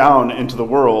come down into the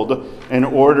world in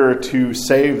order to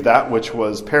save that which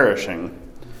was perishing.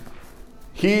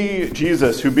 He,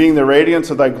 Jesus, who being the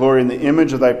radiance of thy glory and the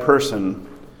image of thy person,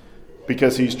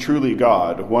 because he's truly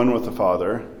God, one with the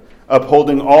Father,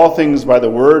 upholding all things by the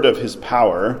word of his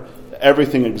power,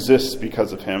 everything exists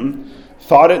because of him,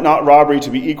 thought it not robbery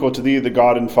to be equal to thee, the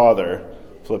God and Father.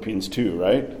 Philippians 2,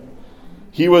 right?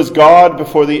 He was God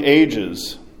before the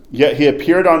ages, yet he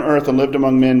appeared on earth and lived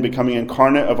among men, becoming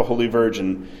incarnate of a holy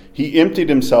virgin. He emptied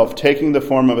himself, taking the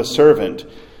form of a servant,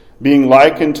 being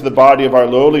likened to the body of our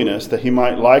lowliness, that he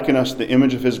might liken us to the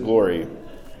image of his glory.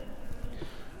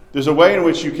 There's a way in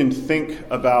which you can think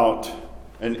about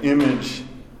an image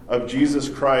of Jesus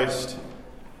Christ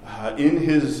in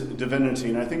his divinity.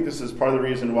 And I think this is part of the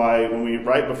reason why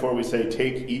right before we say,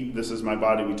 take, eat, this is my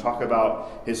body, we talk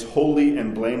about his holy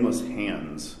and blameless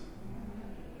hands.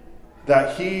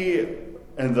 That he,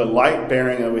 and the light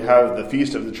bearing that we have, the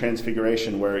Feast of the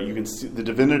Transfiguration, where you can see the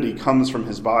divinity comes from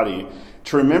his body,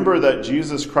 to remember that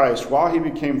Jesus Christ, while he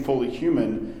became fully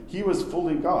human, he was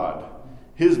fully God.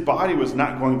 His body was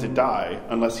not going to die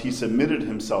unless he submitted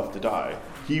himself to die.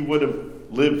 He would have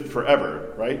lived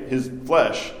forever, right? His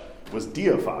flesh was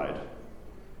deified.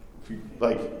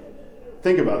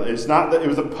 Think about it. It's not that it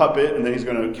was a puppet and then he's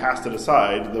going to cast it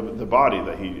aside, the body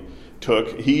that he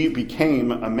took. He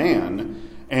became a man,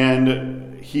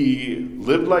 and he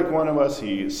lived like one of us.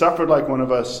 He suffered like one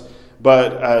of us.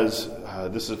 But as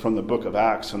this is from the book of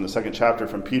Acts, from the 2nd chapter,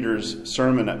 from Peter's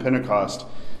sermon at Pentecost,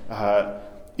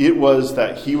 it was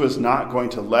that he was not going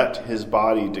to let his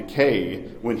body decay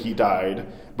when he died,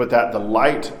 but that the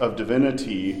light of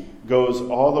divinity goes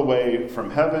all the way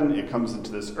from heaven, it comes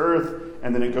into this earth,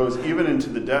 and then it goes even into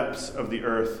the depths of the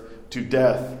earth to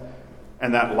death,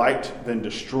 and that light then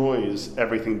destroys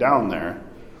everything down there.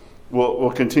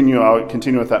 We'll continue. I'll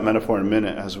continue with that metaphor in a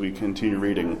minute as we continue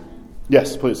reading.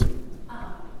 Yes, please.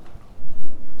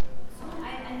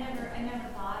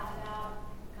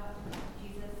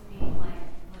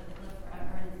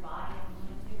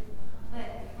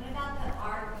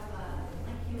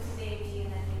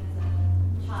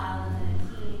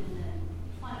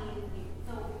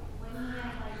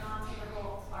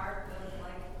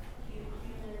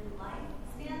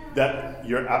 That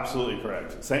you're absolutely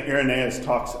correct. St. Irenaeus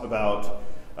talks about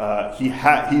he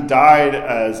died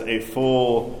as a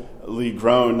fully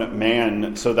grown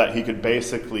man so that he could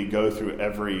basically go through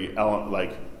every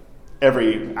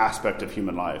aspect of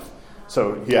human life.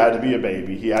 So he had to be a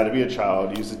baby, he had to be a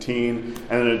child, he's a teen,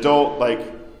 and an adult.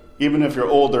 Even if you're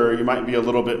older, you might be a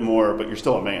little bit more, but you're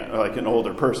still a man, like an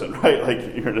older person, right?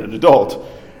 Like you're an adult.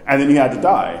 And then he had to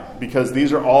die because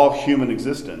these are all human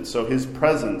existence. So his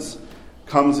presence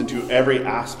comes into every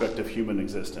aspect of human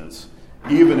existence,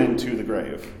 even into the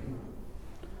grave,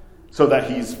 so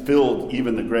that he's filled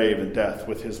even the grave and death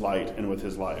with his light and with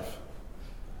his life.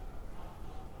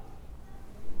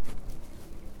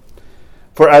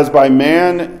 For as by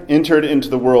man entered into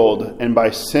the world, and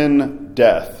by sin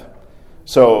death.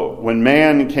 So when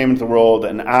man came into the world,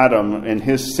 and Adam, in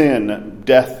his sin,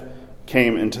 death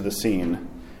came into the scene.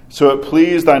 So it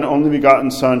pleased thine only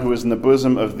begotten Son, who is in the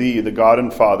bosom of thee, the God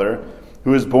and Father,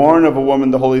 who is born of a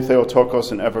woman, the Holy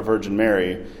Theotokos and ever Virgin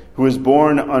Mary, who is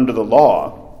born under the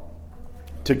law,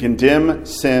 to condemn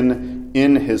sin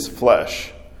in his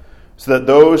flesh, so that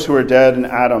those who are dead in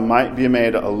Adam might be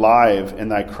made alive in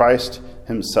thy Christ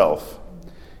himself.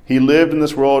 He lived in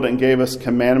this world and gave us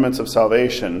commandments of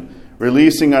salvation,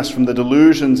 releasing us from the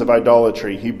delusions of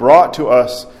idolatry. He brought to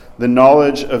us the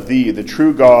knowledge of thee, the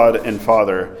true God and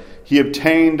Father. He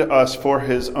obtained us for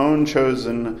his own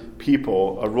chosen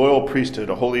people, a royal priesthood,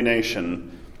 a holy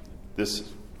nation.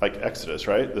 This, like Exodus,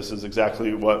 right? This is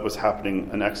exactly what was happening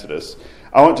in Exodus.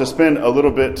 I want to spend a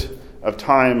little bit of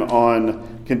time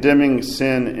on condemning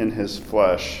sin in his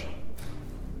flesh.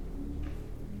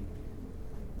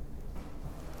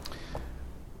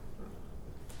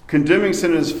 Condemning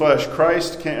sin in his flesh,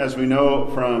 Christ, as we know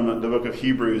from the book of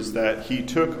Hebrews, that he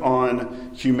took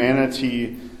on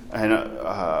humanity and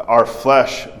our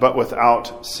flesh, but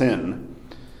without sin.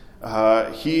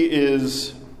 He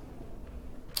is...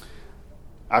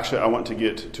 Actually, I want to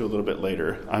get to a little bit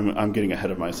later. I'm getting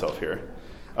ahead of myself here.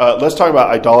 Let's talk about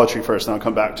idolatry first, and I'll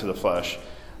come back to the flesh.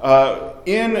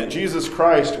 In Jesus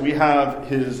Christ, we have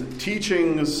his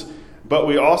teachings but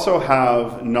we also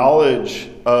have knowledge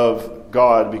of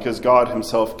God because God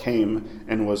himself came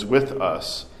and was with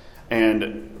us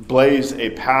and blazed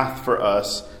a path for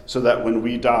us so that when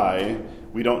we die,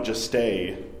 we don't just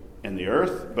stay in the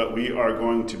earth, but we are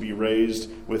going to be raised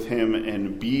with him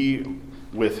and be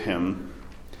with him.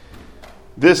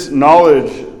 This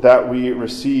knowledge that we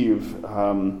receive,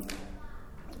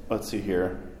 let's see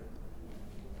here.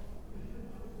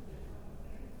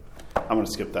 I'm going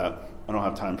to skip that. I don't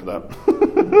have time for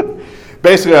that.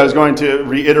 Basically, I was going to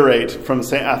reiterate from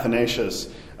St. Athanasius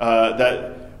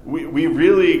that we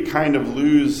really kind of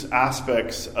lose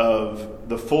aspects of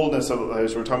the fullness of,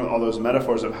 as we're talking about all those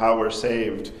metaphors of how we're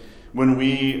saved, when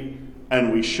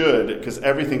we should, because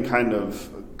everything kind of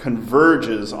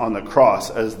converges on the cross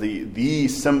as the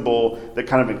symbol that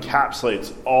kind of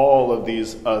encapsulates all of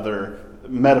these other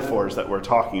metaphors that we're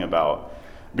talking about.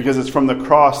 Because it's from the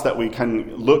cross that we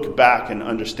can look back and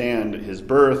understand his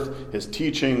birth, his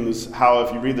teachings, how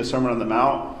if you read the Sermon on the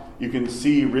Mount, you can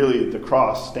see really the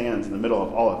cross stands in the middle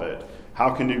of all of it. How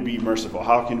can you be merciful?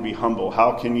 How can you be humble?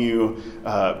 How can you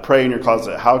pray in your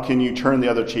closet? How can you turn the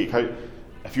other cheek?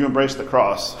 If you embrace the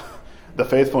cross, the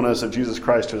faithfulness of Jesus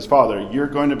Christ to his Father, you're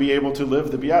going to be able to live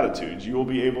the Beatitudes. You will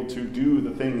be able to do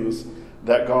the things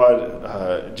that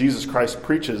God, Jesus Christ,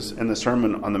 preaches in the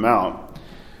Sermon on the Mount.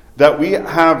 That we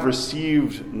have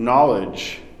received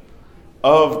knowledge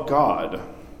of God.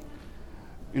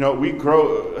 You know, we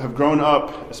have grown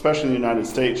up, especially in the United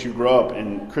States, you grow up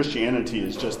and Christianity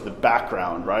is just the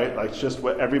background, right? Like, it's just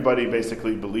what everybody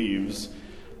basically believes,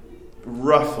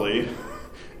 roughly,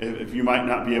 if you might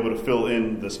not be able to fill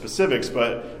in the specifics,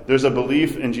 but there's a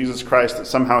belief in Jesus Christ that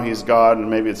somehow he's God, and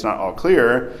maybe it's not all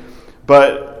clear,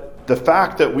 but the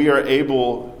fact that we are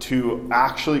able to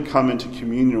actually come into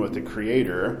communion with the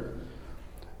Creator,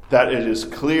 that it is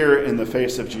clear in the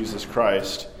face of Jesus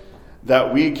Christ,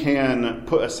 that we can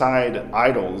put aside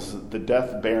idols, the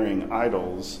death-bearing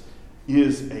idols,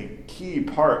 is a key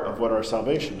part of what our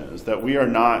salvation is. That we are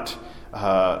not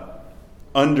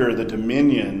under the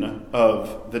dominion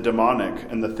of the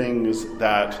demonic and the things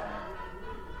that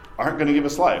aren't going to give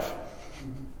us life.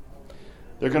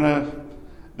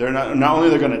 Not only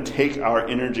they're going to take our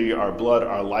energy, our blood,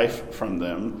 our life from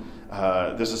them.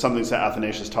 This is something that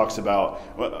Athanasius talks about.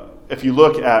 If you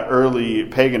look at early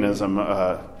paganism,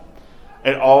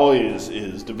 it always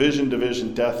is division,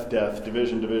 death,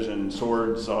 division,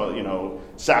 swords,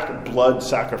 blood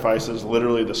sacrifices,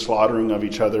 literally the slaughtering of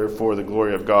each other for the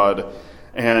glory of God.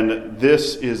 And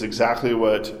this is exactly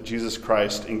what Jesus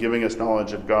Christ, in giving us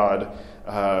knowledge of God,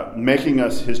 making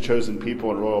us his chosen people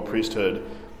and royal priesthood,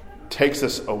 takes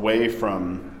us away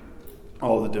from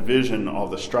all the division, all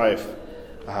the strife,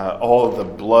 all of the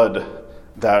blood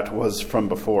that was from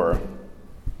before.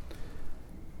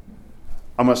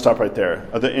 I'm going to stop right there.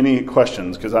 Are there any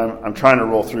questions? Because I'm trying to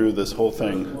roll through this whole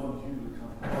thing.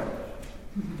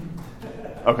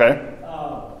 Okay.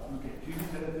 Jesus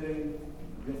had a thing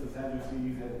against the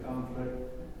Sadducees, had a conflict.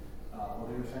 While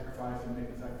they were sacrificing,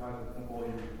 making sacrifices at the temple,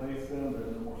 he replaced them.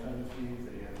 There's no more Sadducees.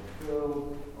 They had to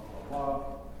kill, blah, blah,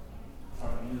 blah.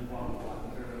 Sorry, you just blah, blah,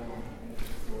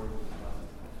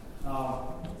 blah.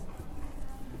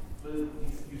 But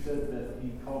you said that he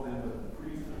called them the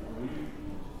priests of the Levites.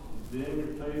 Then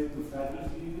replaced the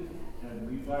Sadducees and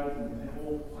Levites in the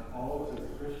temple, like all of us as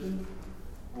Christians?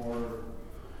 Or...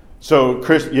 So,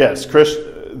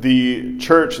 the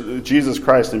church, Jesus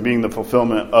Christ, and being the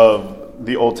fulfillment of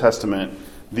the Old Testament,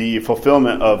 the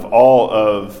fulfillment of all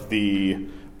of the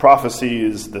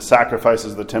prophecies, the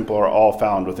sacrifices of the temple are all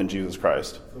found within Jesus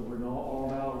Christ. So we're not all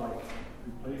now like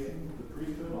replacing the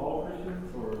priesthood, all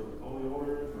Christians, or holy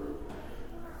orders, or...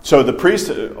 So the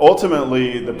priesthood,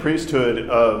 ultimately, the priesthood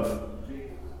of...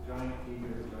 Giant E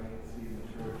or giant C in the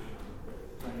church,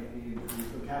 giant E in the priest,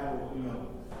 the capital,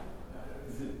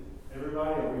 is it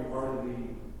everybody? Are we part of the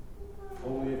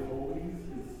Holy of Holies?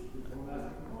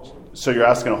 So you're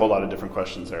asking a whole lot of different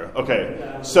questions there.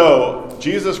 Okay, so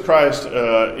Jesus Christ,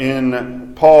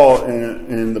 in Paul,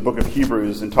 in the book of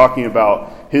Hebrews, and talking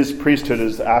about his priesthood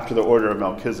is after the order of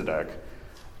Melchizedek.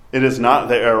 It is not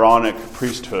the Aaronic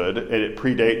priesthood. It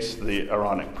predates the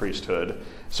Aaronic priesthood.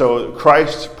 So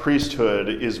Christ's priesthood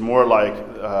is more like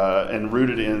and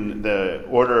rooted in the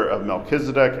order of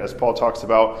Melchizedek, as Paul talks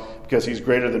about, because he's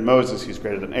greater than Moses, he's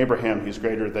greater than Abraham, he's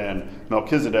greater than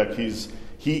Melchizedek.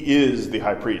 He is the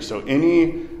high priest. So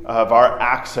any of our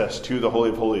access to the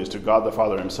Holy of Holies, to God the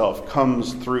Father himself,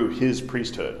 comes through his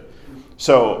priesthood.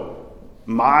 So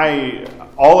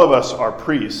all of us are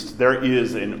priests. There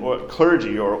is a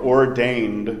clergy or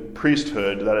ordained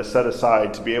priesthood that is set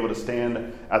aside to be able to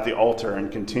stand at the altar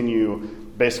and continue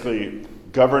basically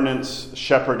governance,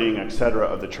 shepherding, etc.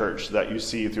 of the church that you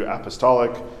see through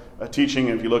apostolic teaching.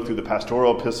 If you look through the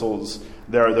pastoral epistles,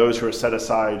 there are those who are set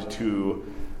aside to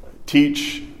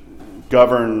teach,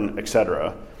 govern,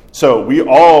 etc. So we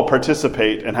all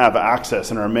participate and have access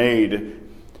and are made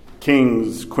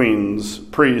kings, queens,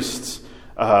 priests,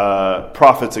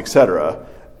 prophets, etc.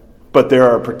 But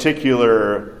there are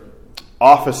particular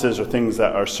offices or things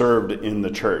that are served in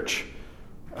the church.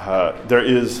 There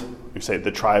is, you say,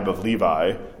 the tribe of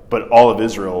Levi, but all of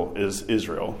Israel is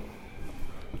Israel.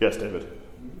 Yes, David?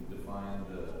 Can you define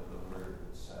the word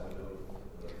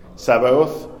Sabaoth?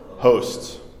 Sabaoth,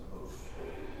 hosts.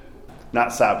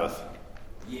 Not Sabbath.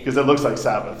 Because it looks like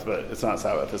Sabbath, but it's not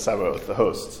Sabbath. It's Sabaoth, the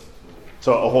hosts.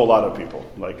 So a whole lot of people,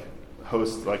 like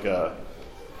hosts, like a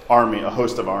army, a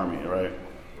host of army, right?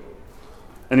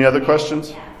 Any other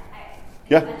questions?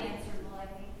 Yeah. Unanswerable, I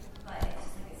think, but it's just like a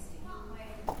sticking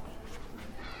point.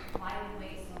 Why did we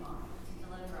wait so long to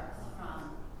deliver us from?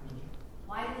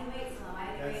 Why did we wait so long? Why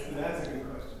did we wait so long? That's a good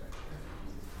question.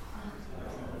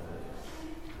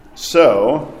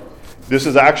 So, this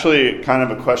is actually kind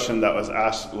of a question that was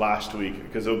asked last week,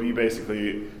 because it'll be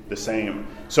basically the same.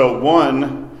 So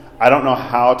one, I don't know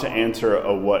how to answer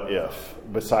a what if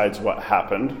besides what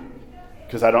happened,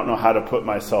 because I don't know how to put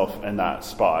myself in that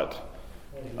spot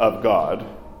of God.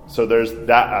 So there's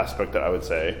that aspect that I would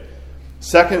say.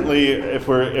 Secondly, if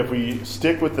we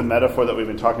stick with the metaphor that we've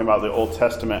been talking about, the Old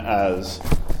Testament as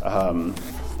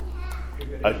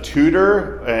a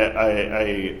tutor,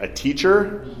 a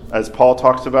teacher, as Paul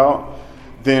talks about,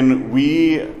 then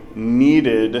we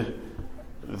needed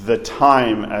the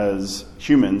time as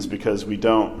humans, because we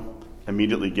don't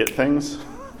immediately get things.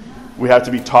 We have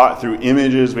to be taught through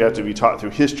images, we have to be taught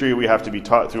through history, we have to be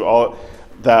taught through all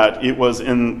that. It was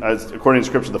in, as according to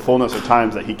Scripture, the fullness of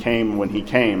times that he came when he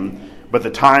came. But the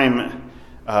time,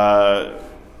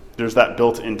 there's that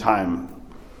built-in time.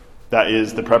 That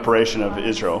is the preparation of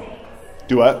Israel.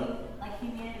 Do what? Like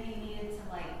humanity needed to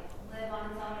live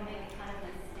on its own and make a ton of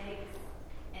mistakes,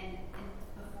 and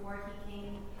before he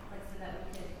came, so that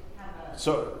we could have a.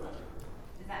 So.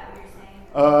 Is that what you're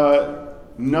saying?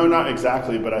 No, not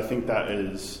exactly, but I think that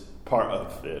is part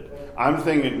of it. I'm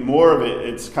thinking more of it.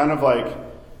 It's kind of like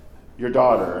your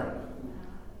daughter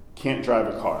can't drive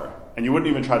a car, and you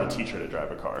wouldn't even try to teach her to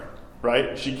drive a car,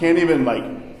 right? She can't even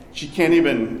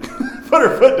put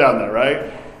her foot down there,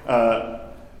 right?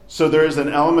 So there is an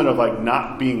element of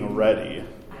not being ready,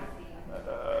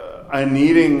 and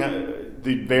needing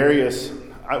the various.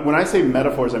 When I say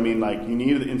metaphors, I mean you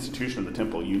need the institution of the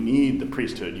temple, you need the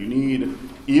priesthood, you need,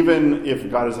 even if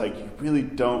God is you really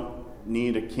don't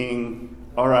need a king.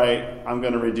 All right, I'm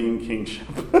going to redeem kingship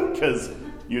because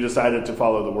you decided to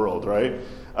follow the world, right?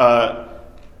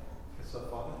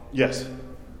 Yes.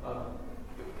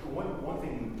 One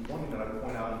thing that I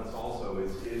point out in this also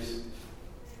is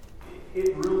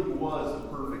it really was a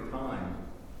perfect time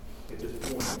at this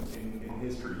point in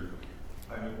history.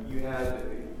 I mean, you had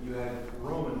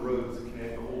Roman roads that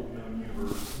connect the whole known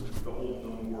universe, the whole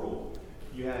known world.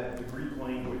 You had the Greek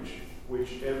language,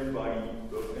 which everybody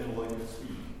of intellect could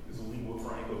speak, is a lingua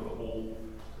franca of the whole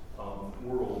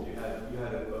world. You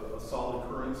had a solid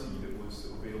currency that was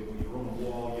available. You had Roman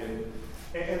law,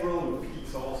 and relative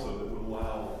peace also that would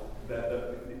allow that.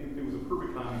 It was a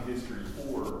perfect time in history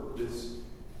for this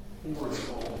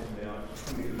all to come down.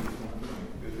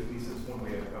 At least that's one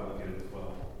way I look at it as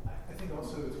well. I think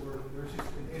also there's just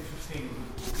an interesting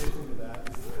addition to that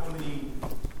is how many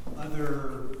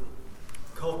other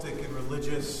cultic and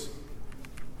religious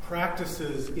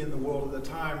practices in the world at the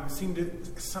time seem to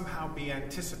somehow be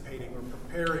anticipating or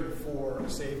preparing for a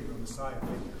Savior, a Messiah.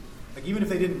 Even if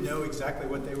they didn't know exactly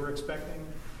what they were expecting.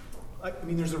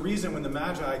 There's a reason when the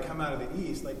Magi come out of the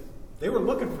East, they were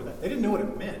looking for that. They didn't know what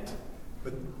it meant,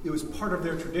 but it was part of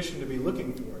their tradition to be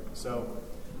looking for it. So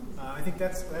I think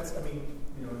that's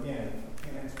again,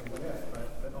 can't answer what if,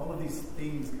 but all of these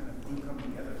themes kind of do come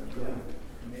together in a really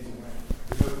amazing way.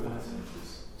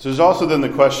 So there's also then the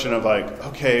question of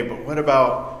okay, but what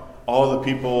about all the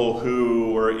people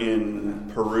who were in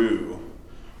Peru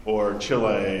or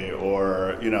Chile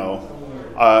or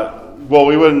well,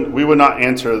 we would not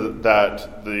answer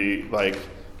that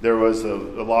there was the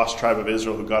lost tribe of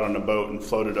Israel who got on a boat and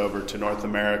floated over to North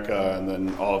America and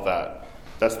then all of that.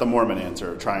 That's the Mormon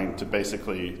answer, trying to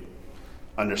basically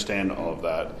understand all of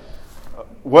that.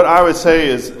 What I would say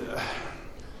is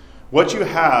what you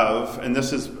have, and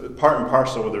this is part and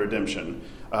parcel with the redemption.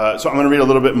 So I'm going to read a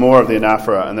little bit more of the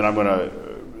anaphora, and then I'm going to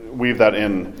weave that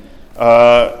in.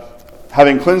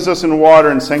 Having cleansed us in water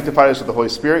and sanctified us with the Holy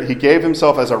Spirit, he gave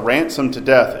himself as a ransom to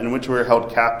death, in which we were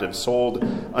held captive, sold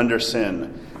under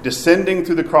sin. descending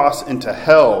through the cross into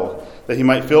hell, that he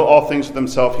might fill all things with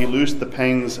himself, he loosed the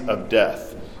pangs of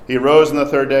death. He arose on the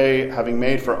third day, having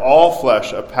made for all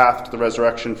flesh a path to the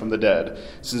resurrection from the dead,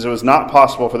 since it was not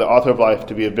possible for the author of life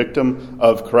to be a victim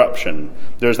of corruption.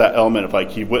 There's that element of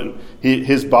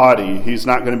his body, he's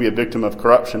not going to be a victim of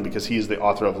corruption because he's the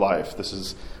author of life. This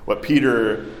is what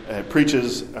Peter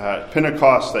preaches at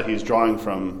Pentecost, that he's drawing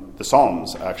from the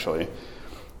Psalms, actually.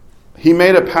 He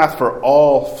made a path for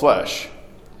all flesh.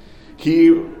 He,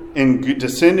 in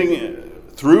descending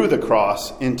through the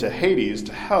cross into Hades,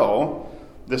 to hell,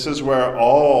 this is where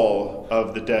all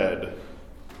of the dead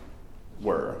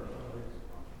were.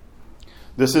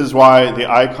 This is why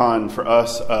the icon for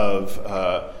us of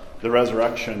the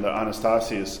resurrection, the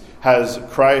Anastasius, has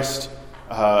Christ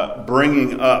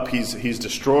bringing up. He's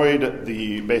destroyed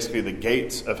basically the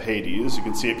gates of Hades. You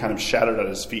can see it kind of shattered at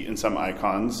his feet in some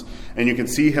icons. And you can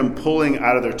see him pulling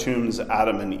out of their tombs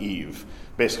Adam and Eve,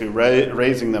 basically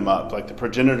raising them up, like the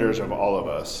progenitors of all of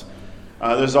us.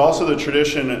 There's also the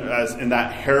tradition, as in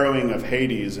that harrowing of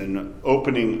Hades and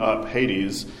opening up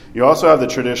Hades. You also have the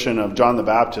tradition of John the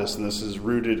Baptist, and this is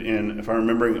rooted in, if I'm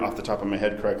remembering off the top of my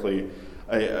head correctly,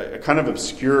 a kind of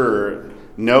obscure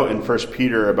note in 1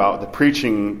 Peter about the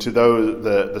preaching to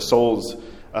the souls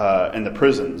in the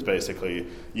prisons, basically.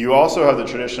 You also have the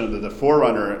tradition of the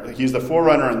forerunner. He's the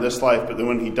forerunner in this life, but then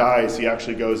when he dies, he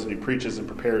actually goes and he preaches and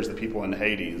prepares the people in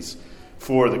Hades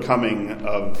for the coming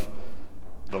of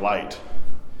the light.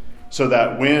 So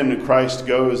that when Christ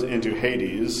goes into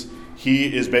Hades,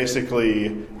 he is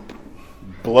basically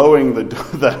blowing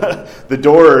the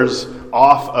doors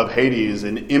off of Hades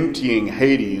and emptying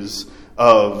Hades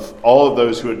of all of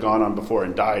those who had gone on before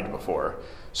and died before.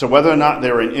 So whether or not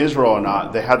they were in Israel or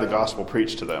not, they had the gospel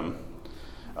preached to them.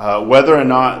 Whether or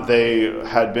not they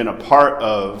had been a part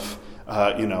of,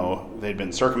 they'd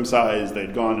been circumcised,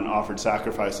 they'd gone and offered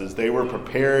sacrifices, they were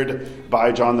prepared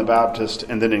by John the Baptist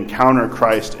and then encountered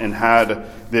Christ and had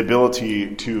the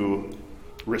ability to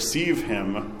receive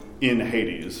him in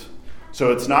Hades.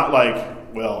 So it's not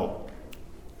like, well,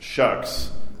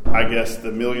 shucks, I guess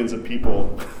the millions of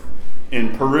people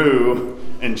in Peru,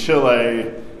 in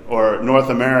Chile, or North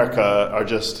America are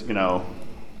just, out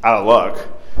of luck.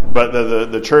 But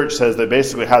the church says they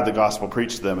basically had the gospel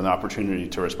preached to them and the opportunity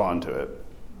to respond to it.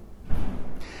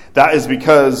 That is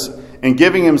because in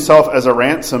giving himself as a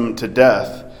ransom to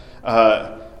death,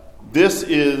 this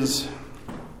is,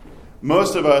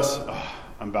 most of us,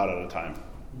 I'm about out of time.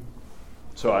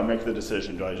 So I make the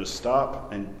decision, do I just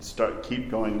stop and keep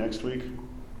going next week?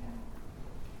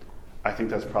 I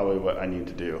think that's probably what I need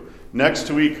to do.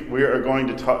 Next week, we are going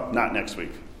to talk, not next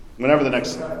week, whenever the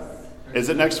next, is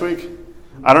it next week?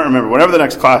 I don't remember. Whenever the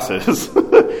next class is,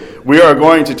 we are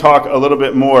going to talk a little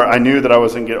bit more. I knew that I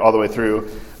wasn't going to get all the way through,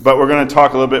 but we're going to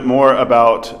talk a little bit more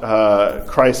about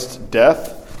Christ's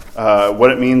death,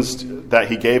 what it means that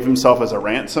he gave himself as a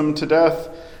ransom to death,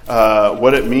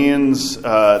 what it means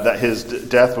that his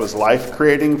death was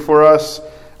life-creating for us,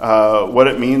 what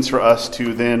it means for us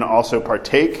to then also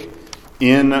partake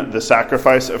in the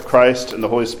sacrifice of Christ and the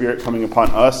Holy Spirit coming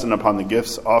upon us and upon the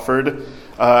gifts offered.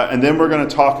 And then we're going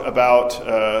to talk about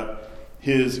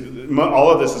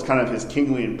all of this is kind of his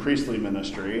kingly and priestly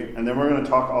ministry. And then we're going to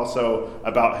talk also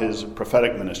about his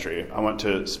prophetic ministry. I want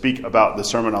to speak about the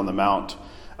Sermon on the Mount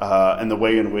and the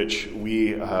way in which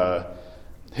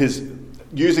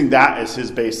using that as his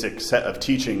basic set of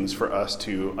teachings for us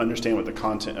to understand what the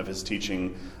content of his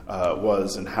teaching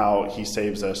was and how he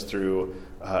saves us through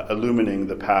illuminating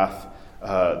the path,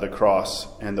 the cross,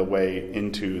 and the way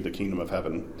into the kingdom of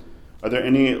heaven. Are there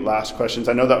any last questions?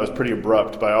 I know that was pretty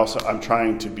abrupt, but I'm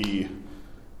trying to be,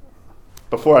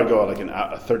 before I go like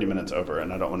 30 minutes over,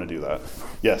 and I don't want to do that.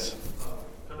 Yes?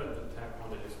 Kind of to tack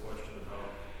on to his question about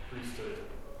priesthood,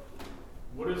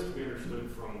 what is to be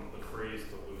understood from the phrase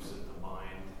to loosen the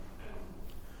mind,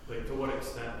 and like to what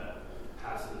extent that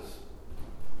passes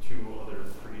to other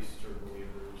priests or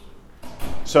believers?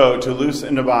 So to loose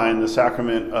and divine, the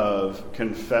sacrament of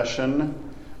confession,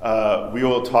 we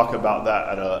will talk about that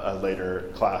at a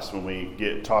later class when we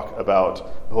talk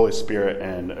about the Holy Spirit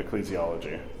and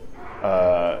ecclesiology,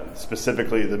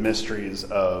 specifically the mysteries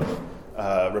of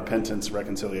repentance,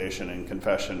 reconciliation, and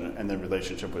confession, and the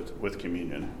relationship with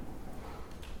communion.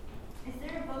 Is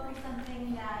there a book or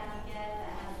something that you get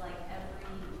that has like every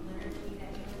liturgy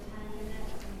that you attend in it?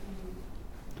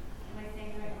 Am I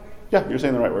saying the right words? Yeah, you're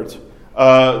saying the right words.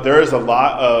 There is a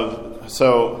lot of,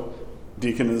 so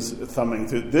Deacon is thumbing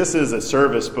through. This is a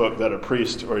service book that a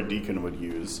priest or a deacon would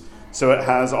use. So it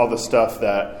has all the stuff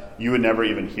that you would never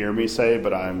even hear me say,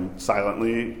 but I'm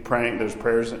silently praying. There's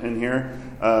prayers in here.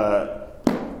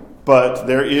 But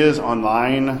there is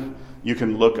online, you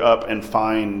can look up and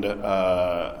find,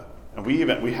 we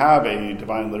have a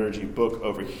Divine Liturgy book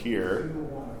over here.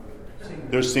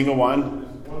 There's single one?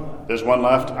 There's one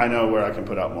left? I know where I can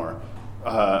put out more.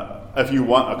 If you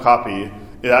want a copy,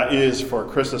 that is for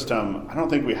Chrysostom. I don't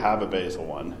think we have a Basil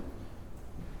one.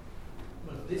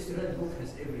 But this red book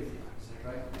has everything, is that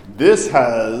right? This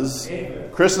has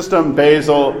Chrysostom,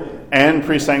 Basil, and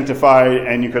Pre-Sanctified,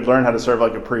 and you could learn how to serve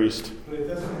like a priest. But it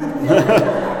doesn't have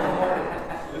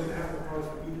the parts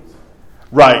for peoples.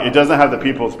 Right, it doesn't have the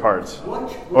people's parts.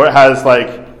 What? Or it has like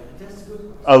That's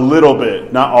good. a little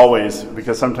bit, not always,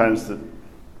 because sometimes the...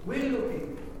 We're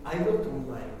looking, I looked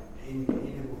online in the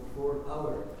book for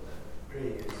our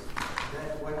prayers,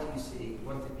 that what you say,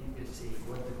 what the people say,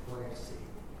 what the choir say.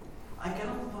 I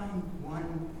cannot find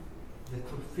one that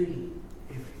fulfill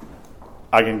everything.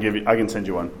 I can send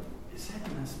you one. Send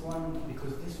us one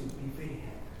because this would be very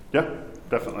handy. Yeah,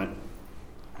 definitely.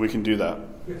 We can do that.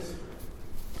 Yes.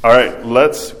 All right,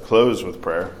 let's close with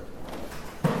prayer.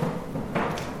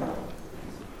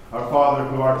 Our Father,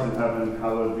 who art in heaven,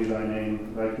 hallowed be thy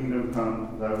name. Thy kingdom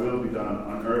come, thy will be done,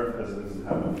 on earth as it is in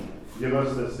heaven. Give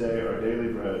us this day our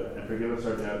daily bread, and forgive us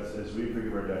our debts as we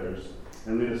forgive our debtors.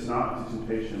 And lead us not into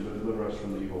temptation, but deliver us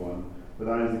from the evil one. For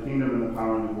thine is the kingdom, and the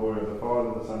power, and the glory of the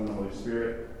Father, the Son, and the Holy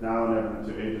Spirit, now and ever, and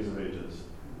to ages of ages.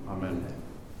 Amen.